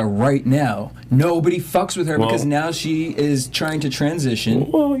Gaga right now. Nobody fucks with her because now she is trying to transition.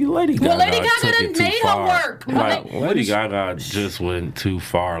 Well, Lady Gaga took done it too made her far. work. Like, Lady Gaga just went too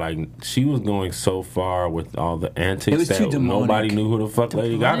far. Like, she was going so far with all the antics It was too that demonic. nobody knew who the fuck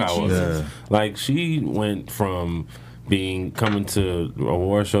Lady Gaga was. Jesus. Like, she went from coming to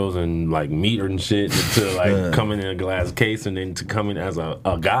award shows and like meet her and shit to like coming in a glass case and then to coming as a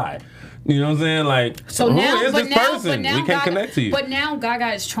guy. You know what I'm saying? Like, So who now, is but this now, person? but now We can't Gaga, connect to you. But now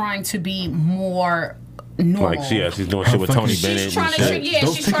Gaga is trying to be more normal. Like, she's doing shit with fucking- Tony She's Bennett trying and to shit. trick-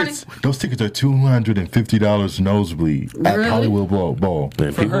 those tickets, those tickets are $250 nosebleed at Really? Hollywood Bowl.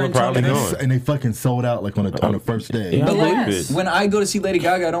 And people her are and probably Tony going. And they fucking sold out like on the first day. Yeah, I But like, believe it. when I go to see Lady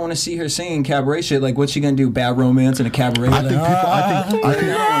Gaga, I don't want to see her singing cabaret shit. Like, what's she gonna do? Bad Romance in a cabaret? I think I don't want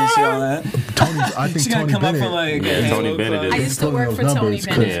to see all that. I think She's gonna Tony come Bennett. up for like Yeah, a Tony Halo Bennett Club. I is- used to pulling work those for Tony numbers,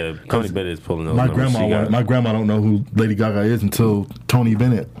 'cause- Bennett. Yeah, Tony Bennett is pulling those My numbers. my grandma don't know who Lady Gaga is until Tony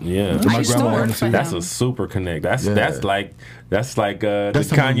Bennett. Yeah. So I my used to grandma work wanted to for see That's him. a super connect. That's Yeah. that's like the That's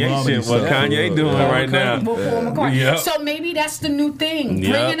some Kanye reality shit. What stuff. Kanye Yeah. doing Yeah. right now? Before McCartney. Yep. So maybe that's the new thing.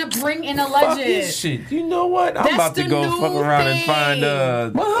 Yep. Bring in a Fuck legend. this shit. You know what? I'm That's about to the go new fuck around and find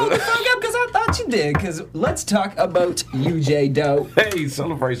Well, hold the fuck up, because I thought you did. Because let's talk about you, J Doe. hey,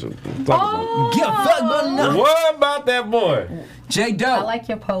 celebration. Talk Oh, Give a fuck about about- nothing. What about that boy? J Doe. I like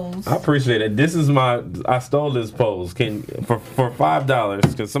your pose. I appreciate it. This is I stole this pose. For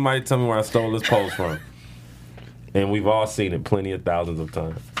 $5, can somebody tell me where I stole this pose from? And we've all seen it plenty of thousands of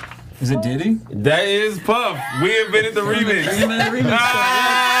times. Is it Diddy? That is Puff. We invented the remix.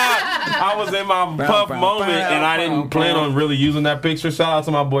 I was in my Puff moment and I didn't plan on really using that picture. Shout out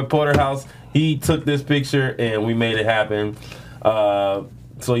to my boy Porterhouse. He took this picture and we made it happen.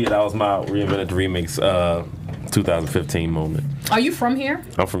 So yeah, that was my reinvented the remix 2015 moment. Are you from here?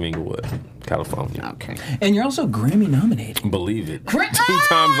 I'm from Inglewood, California. Okay. And you're also Grammy nominated. Believe it. Great. 2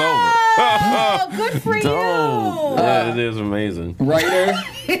 times over. Oh, good for you. Dope. Yeah, it is amazing. Writer,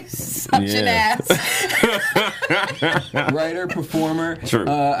 Such an ass. writer, performer. True.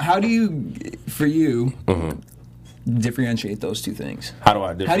 How do you, for you, differentiate those two things? How do I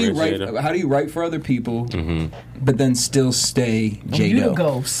How do you differentiate write? it? How do you write for other people, but then still stay J You the Doe?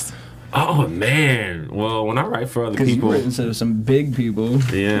 ghost. Oh man. Well, when I write for other Because you've people, written to some big people.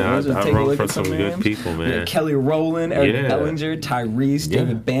 Yeah, Let's just I take a wrote look for at some good names. people, man. Yeah, Kelly Rowland, Eric Yeah. Bellinger, Tyrese, Yeah.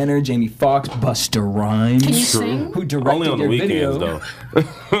 David Banner, Jamie Foxx, Busta Rhymes. Can you sing? Who directed only on the your weekends video?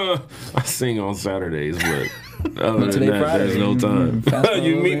 though. I sing on Saturdays, but other than today that, Friday. there's no time. Fast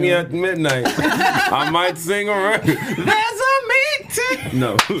You forward, meet me yeah. at midnight. I might sing a record. There's a meeting.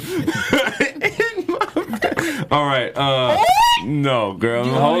 No. All right. No, girl.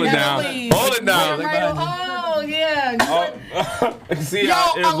 Hold it yes, down. please. Hold it down. Oh, yeah. See Yo,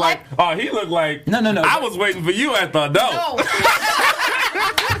 how it I was like. Oh, he looked like. No. I was waiting for you at the door. Oh,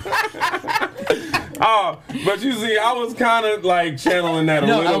 Oh, but you see, I was kind of like channeling that a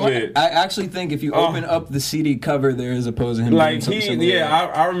little bit. I actually think if you open up the CD cover there as opposed to him Like doing something similar.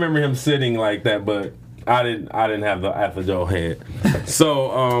 I remember him sitting like that, but I didn't have the Alpha Joe head. So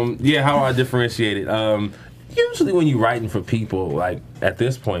how I differentiate it. Usually when you're writing for people, like at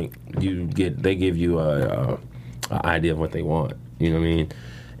this point, they give you a idea of what they want. You know what I mean?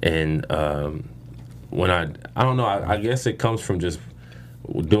 And when I don't know, I guess it comes from just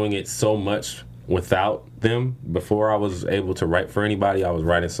doing it so much without them. Before I was able to write for anybody, I was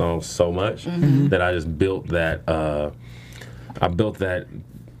writing songs so much that I just built that. I built that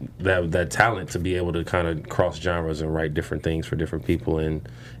talent to be able to kind of cross genres and write different things for different people, and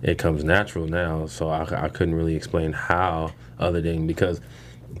it comes natural now. So I couldn't really explain how, other than because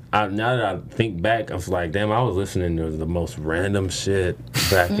now that I think back, I was like, damn, I was listening to the most random shit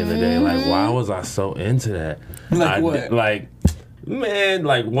back in the day. Like, why was I so into that? Like what? Man,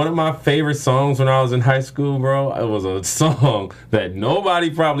 like one of my favorite songs when I was in high school, bro, it was a song that nobody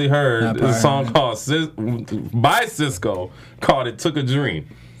probably heard. It's a song called by Cisco called "It Took a Dream."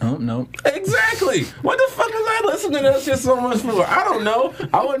 Oh no. Exactly. What the fuck was I listening to that shit so much for? I don't know.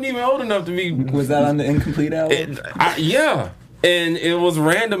 I wasn't even old enough to be. Was that on the Incomplete album? Yeah. And it was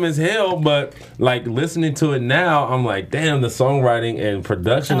random as hell, but like listening to it now, I'm like, damn, the songwriting and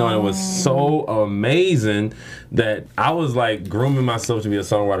production on it was so amazing that I was like grooming myself to be a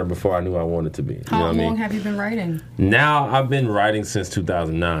songwriter before I knew I wanted to be. You know how what I mean? long have you been writing? Now I've been writing since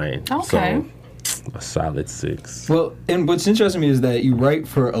 2009. Okay. So a solid 6. Well, and what's interesting to me is that you write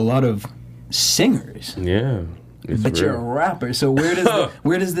for a lot of singers. Yeah. It's But you're a real. rapper, so where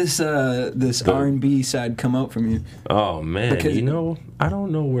does this R&B side come out from you? Oh man, Because- I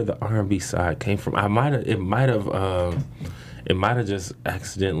don't know where the R&B side came from. It might have just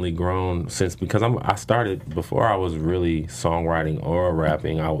accidentally grown because I started before I was really songwriting or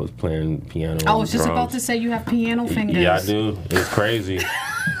rapping. I was playing piano. I and was just drums. about to say you have piano fingers. Yeah, I do. It's crazy.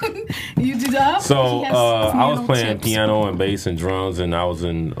 You do that? So He has I was piano playing tips. piano and bass and drums, and I was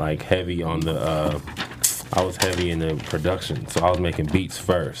in like heavy on the. I was heavy in the production, so I was making beats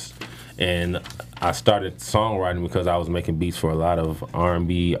first, and I started songwriting because I was making beats for a lot of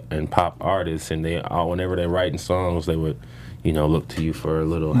R&B and pop artists, and whenever they're writing songs, they would, look to you for a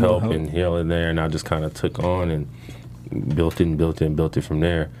little help and here and there, and I just kind of took on and built it from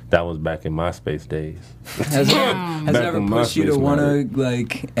there. That was back in MySpace days. Has it Back ever when pushed you to MySpace want mattered. to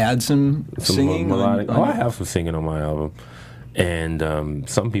like add some singing? melodic. I have some singing on my album, and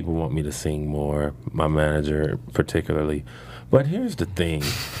some people want me to sing more. My manager, particularly, but here's the thing: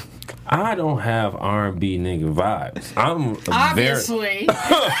 I don't have R&B nigga vibes. I'm Obviously.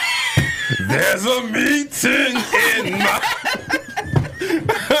 There's a meeting in my.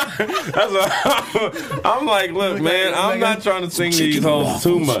 I'm like, look, man, I'm not trying to sing these hoes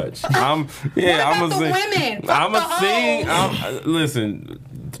too much. I'm about a the sing. women? Fuck I'm the a sing. Listen,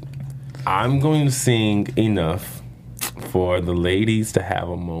 I'm going to sing enough for the ladies to have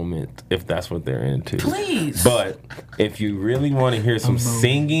a moment if that's what they're into. Please. But if you really want to hear some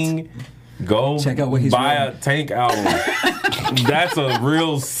singing, go Check out what he's buy writing. a Tank album. That's a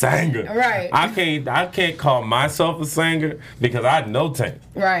real singer. Right. I can't call myself a singer because I know Tank.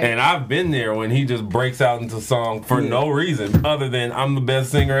 Right. And I've been there when he just breaks out into song for no reason other than I'm the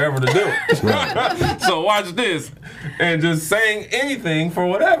best singer ever to do it. So watch this. And just saying anything for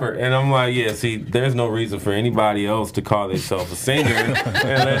whatever. And I'm like, yeah, see, there's no reason for anybody else to call themselves a singer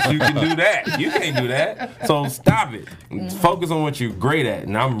unless you can do that. You can't do that. So stop it. Focus on what you're great at.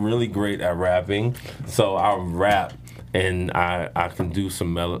 And I'm really great at rapping. So I rap. And I can do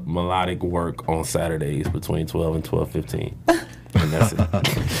some melodic work on Saturdays between 12 and 12:15. And that's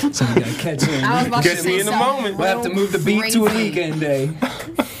it. So you gotta catch in. I was about Catch to me say in the something moment. We'll have to move the beat to a crazy. weekend day.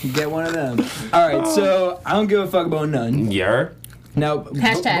 Get one of them. All right, so I don't give a fuck about none. Yeah. Now,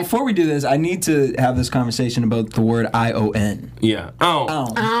 Hashtag. before we do this, I need to have this conversation about the word ION. Yeah. Oh.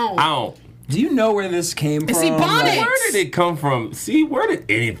 Ow. I don't. Do you know where this came from? It's Ebonics. Where did it come from? See, where did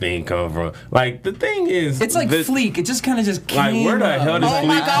anything come from? Like, the thing is... It's like this, fleek. It just kind of just came Like, where the up. hell did Oh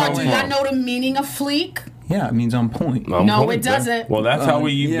my fleek God, come do you not from? know the meaning of fleek? Yeah, it means on point. I'm No, point, it doesn't. Well, that's how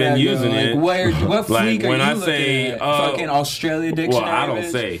we've been using like, it. What Like, fleek are when you I looking say, at? Fucking Australia dictionary. Well, I don't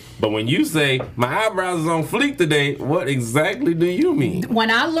bitch? say. But when you say, my eyebrows is on fleek today, what exactly do you mean? When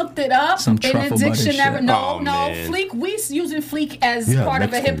I looked it up Some in the truffle butter dictionary, shit. no, Oh, man. fleek. We using fleek as Yeah, part of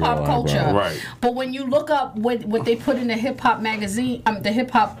a Mexican hip hop girl culture, eyebrow. Right. But when you look up what they put in the hip hop magazine, the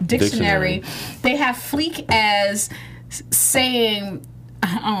hip hop dictionary, they have fleek as saying.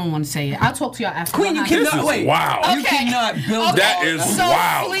 I don't want to say it. I'll talk to y'all after. Queen, you behind- This cannot is wait. wow. You cannot build That is So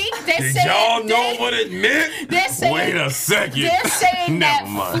wow. fleek, they Did say- y'all know they- what it meant? they're saying- Wait a second. They're saying that Never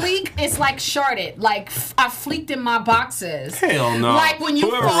mind. fleek is like sharded, like I fleeked in my boxes. Hell no. Like when you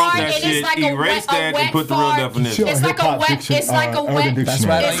Whoever wrote fart, that and shit, it's like a erase wet, that a and wet put the real fart. definition. It's like a Hip-hop wet. diction- It's like a Urban wet. That's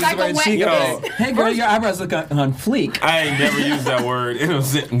why I It's use like the a word wet. secret. Yo. Hey, girl, your eyebrows look on fleek. I ain't never used that word in a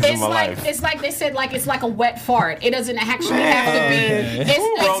sentence in It's my like life. it's like they said like it's like a wet fart. It doesn't actually have to be. It's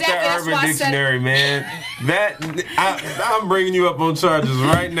Who wrote exactly that that's Urban why I said. Dictionary, man? I'm bringing you up on charges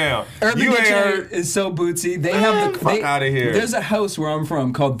right now. Urban you ain't Dictionary heard. is so bootsy. They have the fuck outta here. There's a house where I'm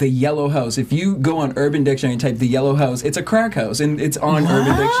from called the Yellow House. If you go on Urban Dictionary and type the Yellow House, it's a crack house and it's on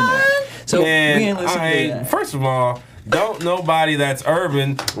Urban Dictionary. So Man, we ain't listening to that. First of all, don't nobody that's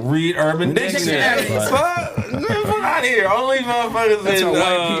urban read Urban Dictionary. Dictionary. Fuck out of here. Only motherfuckers That's for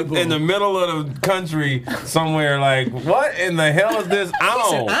white people. in the middle of the country somewhere like, what in the hell is this?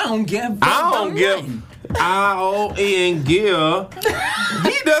 I don't give. I don't give. ION give.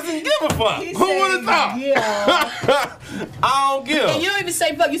 He doesn't give a fuck. Who would have thought? Yeah. I don't give. And you don't even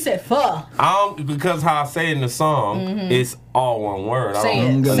say fuck. You said fuck. I don't, because how I say it in the song, it's all one word. Say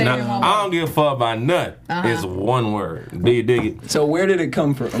I don't, it. Say it not- in one I word. don't give a fuck about nothing. It's one word. Do you dig it? So where did it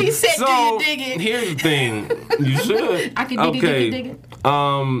come from? He said, So "Do you dig it?" here's the thing. You should. I can dig it.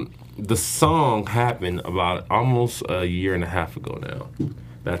 The song happened about almost a year and a half ago now.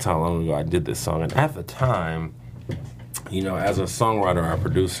 That's how long ago I did this song. And at the time, as a songwriter or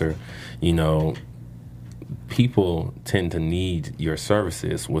producer, people tend to need your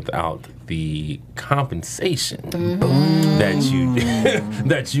services without the compensation that you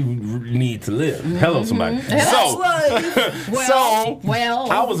that you need to live. Hello, somebody.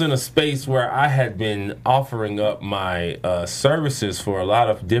 Well, I was in a space where I had been offering up my services for a lot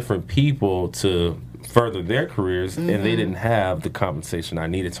of different people to further their careers, and they didn't have the compensation I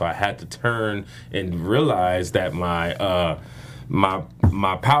needed, so I had to turn and realize that my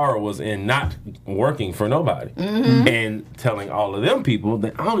my power was in not working for nobody and telling all of them people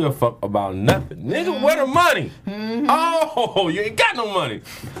that I don't give a fuck about nothing. Nigga, where the money? Oh, you ain't got no money.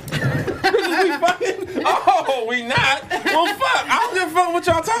 Bitches, we fucking. Oh, we not. Well, fuck. I don't give a fuck what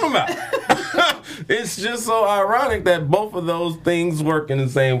y'all talking about. It's just so ironic that both of those things work in the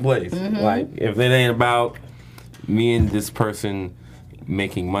same place. Like, if it ain't about me and this person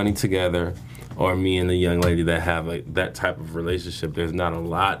making money together, or me and the young lady that have that type of relationship, there's not a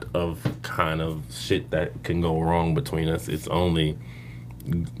lot of kind of shit that can go wrong between us. It's only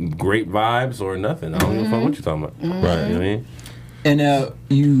great vibes or nothing. I don't give a fuck what you're talking about. Right. You know what I mean? And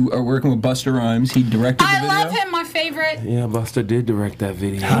you are working with Busta Rhymes. He directed the video. I love him, my favorite. Yeah, Busta did direct that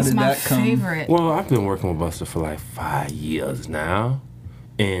video. How He's did my that come? favorite. Well, I've been working with Busta for like 5 years now.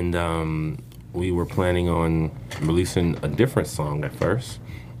 And we were planning on releasing a different song at first.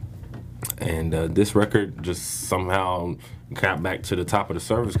 And this record just somehow got back to the top of the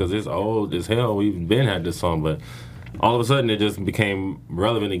service because it's old as hell. We've been had this song, but all of a sudden it just became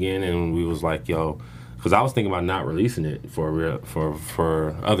relevant again, and we was like, yo, because I was thinking about not releasing it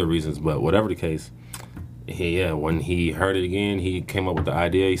for other reasons, but whatever the case, when he heard it again, he came up with the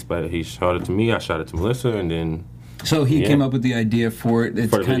idea. He showed it to me, I shot it to Melissa, and then. So he came up with the idea for it.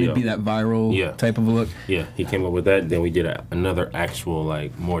 It's For the kind video. of be that viral type of a look. Yeah, he came up with that. Then we did another actual,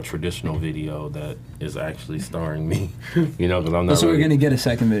 like, more traditional video that is actually starring me. You know, because I'm not. So we're really- gonna get a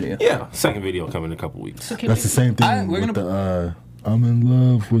second video. Yeah, second video coming in a couple weeks. So That's the same thing we're with gonna- I'm in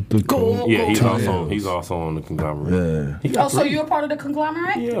love with the gold. Yeah, he's Trials. also on the conglomerate. Yeah. He got Oh, so three. you're a part of the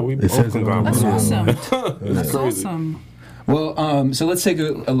conglomerate? Yeah, we It both says it on That's conglomerate. awesome. That's crazy. awesome. Well, so let's take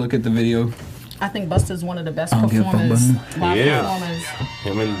a look at the video. I think Busta's one of the best I don't give a fuck performers, about live Yeah. performers.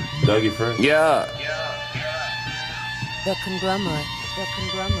 Him and Dougie Frank. Yeah, The conglomerate. The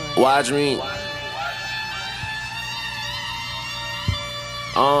conglomerate. watch me.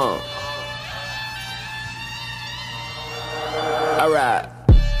 Alright.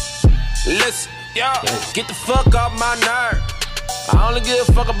 Listen, yo, get the fuck off my nerve. I only give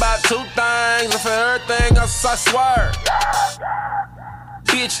a fuck about two things, and for everything else I swear.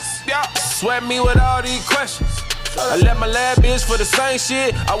 Bitches, yo, sweat me with all these questions. I left my lab bitch for the same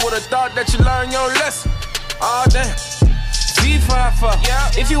shit. I would've thought that you learned your lesson. Oh damn.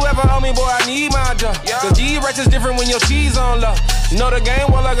 V5 If you ever owe me, boy, I need my dough. Cause G-Rex is different when your cheese on low. Know the game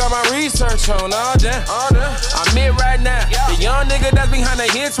well, I got my research on. Oh damn. I'm it right now. The young nigga that's behind the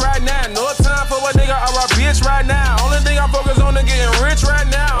hits right now. No time for a nigga or a bitch right now. Only thing I focus on is getting rich right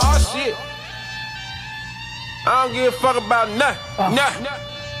now. Oh shit. I don't give a fuck about nothing. Nah.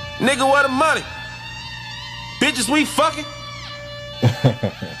 Nigga, where the money? Bitches, we fucking?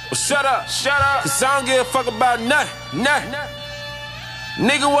 Well, shut up. Cause I don't give a fuck about nothing.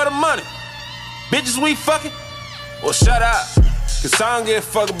 Nigga, where the money? Bitches, we fucking? Well, shut up. Cause I don't give a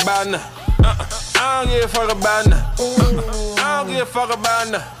fuck about nothing. I don't give a fuck about nothing. I don't give a fuck about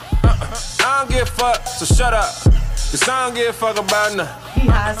nothing. I don't give a fuck, so shut up. Cause I don't give a fuck about nothing. He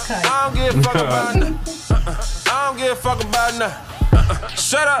has cut. I don't give a fuck about nothing. I don't give a fuck about nothing.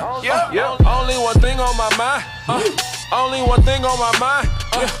 Shut up. Yeah. Only one thing on my mind. Only one thing on my mind.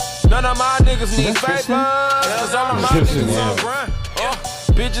 None of my niggas need favors. Cause all of my niggas on grind.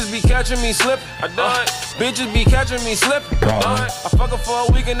 Bitches be catching me slipping. I done it. Bitches be catching me slipping. I fuck her for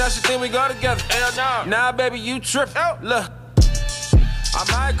a week and now she think we go together. Hell no. Nah, baby, you trippin'. Look. I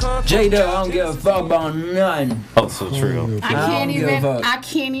might come. J-Dub, I don't give a fuck about nothing. Oh, so true. I can't give even. up. I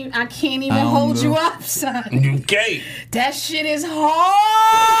can't even hold you up, son. You gay. That shit is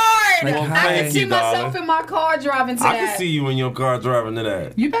hard. Like, I thank can see you, myself darling. in my car driving to I that. can see you in your car driving to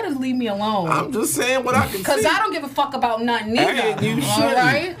that. You better leave me alone. I'm just saying what I can see. Cause I don't give a fuck about nothing either. Hey, you All shouldn't.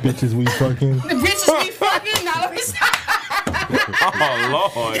 right? Bitches we fucking. The bitches be fucking. Now let me stop.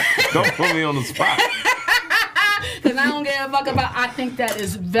 Oh, Lord. Don't put me on the spot. Cause I don't give a fuck about. I think that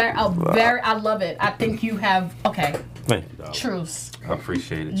is very. I love it. I think you have. Okay. Thank you, dog. Truce. I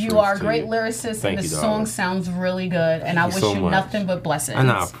appreciate it. You Truth are a to great you. lyricist, Thank and the you, song darling. sounds really good. And I you wish so you much. nothing but blessings.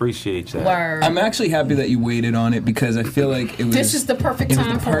 And I appreciate that. Word. I'm actually happy that you waited on it because I feel like it was. This is the perfect It was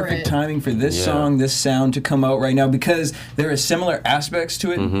time the for perfect it. timing for this Yeah. song, this sound to come out right now because there are similar aspects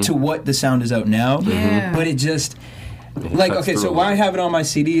to it to what the sound is out now. Yeah. But it just, Like, okay, so why I have it on my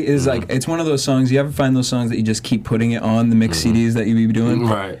CD is like, it's one of those songs, you ever find those songs that you just keep putting it on the mix CDs that you be doing?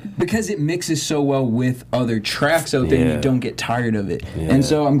 Right. Because it mixes so well with other tracks out there, and Yeah. you don't get tired of it. Yeah. And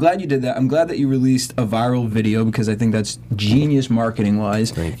so I'm glad you did that. I'm glad that you released a viral video, because I think that's genius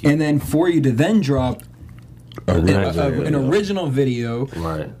marketing-wise. Thank you. And then for you to then drop an Original. original video,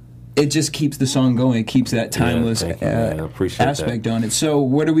 Right. it just keeps the song going. It keeps that timeless thank you, man. I appreciate aspect on it. So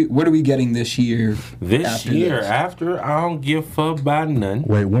what are we getting this year? This after year, this? after I don't give a fuck about none.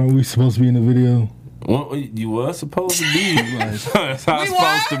 Wait, weren't we supposed to be in the video? Well, you was supposed to be. That's how it's We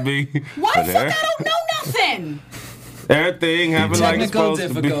supposed were? to be. Why But the fuck I don't know nothing? everything happened like it's Technical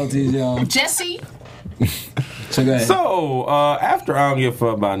supposed to be. difficulties, y'all. Jesse, So go ahead. So, after I don't give a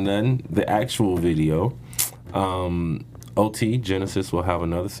fuck about nothing, the actual video, OT Genesis will have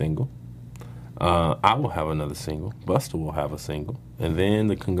another single. I will have another single. Busta will have a single, and then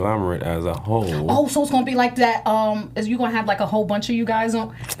the conglomerate as a whole. oh, so it's gonna be like that. Is you gonna have like a whole bunch of you guys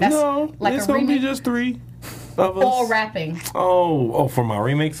on? That's no, like it's a gonna be remix, just 3 of us. all rapping. Oh, for my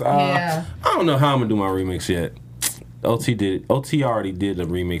remix? Yeah. I don't know how I'm gonna do my remix yet. OT already did a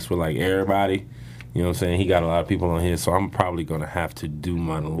remix with like everybody. You know what I'm saying? He got a lot of people on his, so I'm probably gonna have to do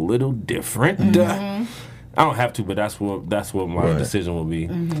mine a little different. I don't have to, but that's what my decision will be.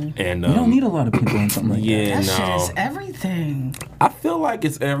 And you don't need a lot of people on something like yeah, That shit no, is everything. I feel like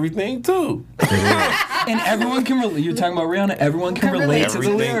it's everything too. that. And everyone can relate. You're talking about Rihanna. Everyone can relate to the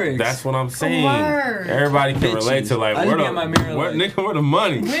Everything. lyrics. That's what I'm saying. Word. Everybody can relate to like I where just get my mirror where, like- nigga, where the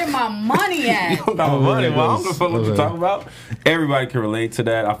money? Where my money at? You don't got money. Well, I don't give a fuck what you're Okay. talking about. Everybody can relate to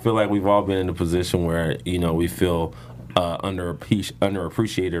that. I feel like we've all been in a position where we feel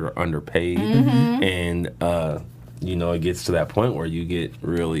underappreciated or underpaid, and it gets to that point where you get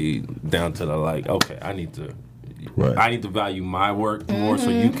really down to the like, okay, I need to value my work more so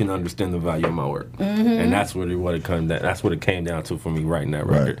you can understand the value of my work, and that's really what it came down. That's what it came down to for me writing that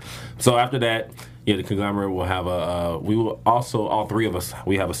record. So after that, the conglomerate will have we will also, all three of us,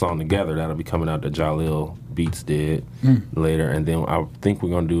 we have a song together that'll be coming out that Jalil Beats did later, and then I think we're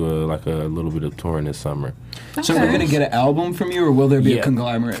gonna do a little bit of touring this summer. So we're gonna get an album from you, or will there be a Yeah.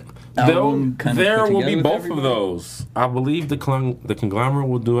 conglomerate album? There will be with both everybody? of those. I believe the conglomerate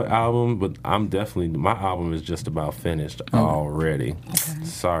will do an album, but my album is just about finished already.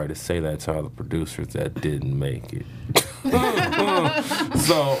 Sorry to say that to all the producers that didn't make it.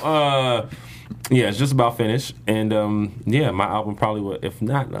 So it's just about finished, and my album probably will, if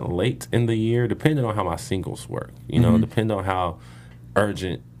not late in the year, depending on how my singles work. Depending on how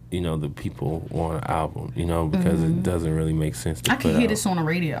urgent the people want an album. Because it doesn't really make sense to I can hear this on the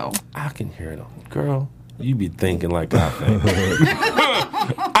radio. I can hear it on. Girl, you be thinking like I think.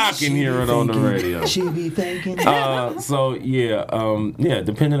 I can hear it on the radio. She be thinking.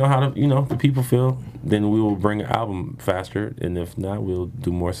 Depending on how the people feel, then we will bring an album faster, and if not, we'll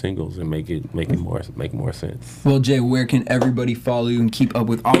do more singles and make more sense. Well, Jay, where can everybody follow you and keep up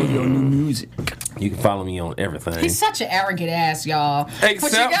with all of your new music? You can follow me on everything. He's such an arrogant ass, y'all.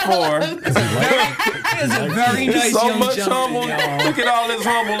 Except for He's a very nice so young much gentleman, humble. y'all. Look at all this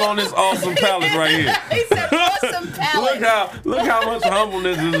humble on this awesome palette right here. He said awesome palette. Look how much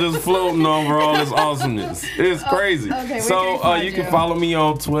humbleness is just floating over all this awesomeness. It's crazy. okay, where So can we find you can you? follow me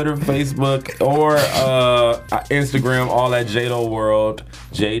on Twitter, Facebook, or Instagram, all at JDO World,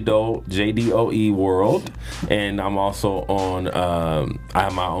 JDOE World, and I'm also on. I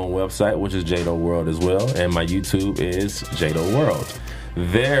have my own website, which is JDO World as well, and my YouTube is JDO World.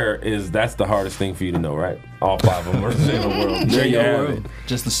 That's the hardest thing for you to know, right? All 5 of them are JDO World. There you have it.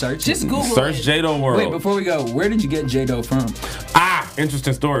 Just the search. Just Google Search it. JDO World. Wait, before we go, where did you get J-Do from?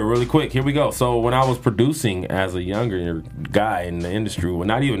 Interesting story, really quick. Here we go. So when I was producing as a younger guy in the industry, well,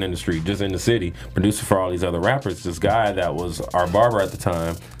 not even industry, just in the city, producing for all these other rappers, this guy that was our barber at the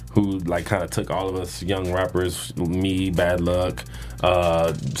time, who kind of took all of us young rappers, me, Bad Luck,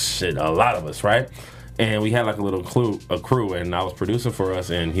 a lot of us, right? And we had a little crew, and I was producing for us,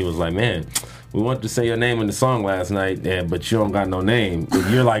 and he was like, man, we wanted to say your name in the song last night, but you don't got no name.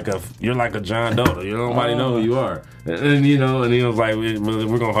 You're like a John Doe. Nobody know who you are. And he was like,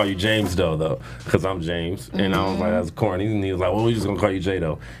 we're gonna call you James Doe though, because I'm James. And I was like, that's corny. And he was like, well, we're just gonna call you J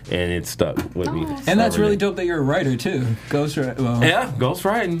Doe, and it stuck with me. And that's really dope that you're a writer too. Yeah, ghost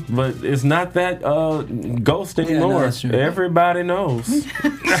writing, but it's not that ghost anymore. that's true. Everybody knows.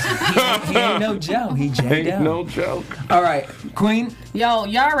 He ain't no Joe. He J Ain't no joke. All right, Queen. Yo,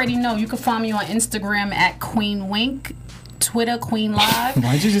 y'all already know. You can find me on Instagram at Queen Wink. Twitter, Queen Live.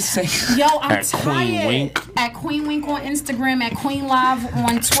 Why'd you just say? Yo, I'm At tired. Queen Wink. At Queen Wink on Instagram, at Queen Live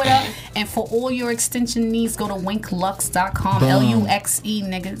on Twitter. And for all your extension needs, go to winklux.com. Luxe,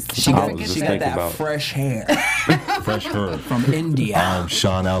 niggas. She Don't got, forget she that. got that about- fresh hair Fresh her. from India.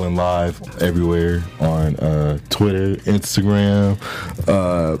 Sean Allen Live everywhere on Twitter, Instagram,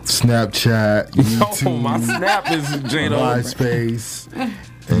 Snapchat, YouTube, Oh, my snap is Jane over. MySpace,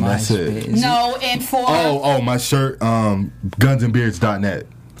 and that's it. No, and for My shirt, gunsandbeards.net.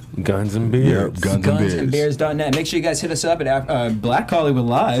 Guns and beards. Yep, gunsandbeards. Gunsandbears.net. Make sure you guys hit us up at Black Hollywood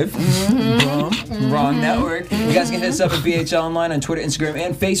Live. Wrong network. You guys can hit us up at BHL Online on Twitter, Instagram,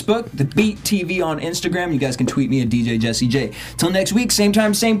 and Facebook. The Beat TV on Instagram. You guys can tweet me at DJ Jesse J. Till next week, same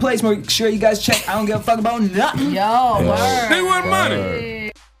time, same place. Make sure you guys check I Don't Give a Fuck About Nothing. yo, word. They want money.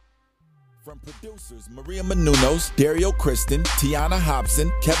 From producers Maria Menounos, Dario Kristen, Tiana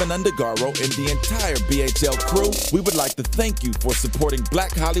Hobson, Kevin Undergaro, and the entire BHL crew, we would like to thank you for supporting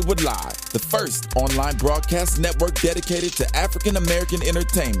Black Hollywood Live, the first online broadcast network dedicated to African American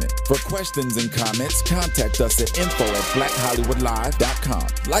entertainment. For questions and comments, contact us at info@blackhollywoodlive.com.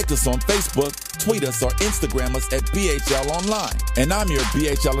 Like us on Facebook, tweet us, or Instagram us at BHL Online. And I'm your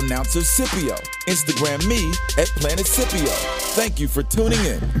BHL announcer, Scipio. Instagram me at Planet Scipio. Thank you for tuning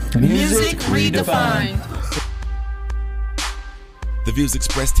in. Music redefined. The views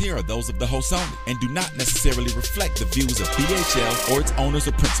expressed here are those of the host only and do not necessarily reflect the views of BHL or its owners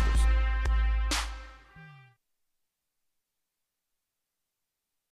or principals.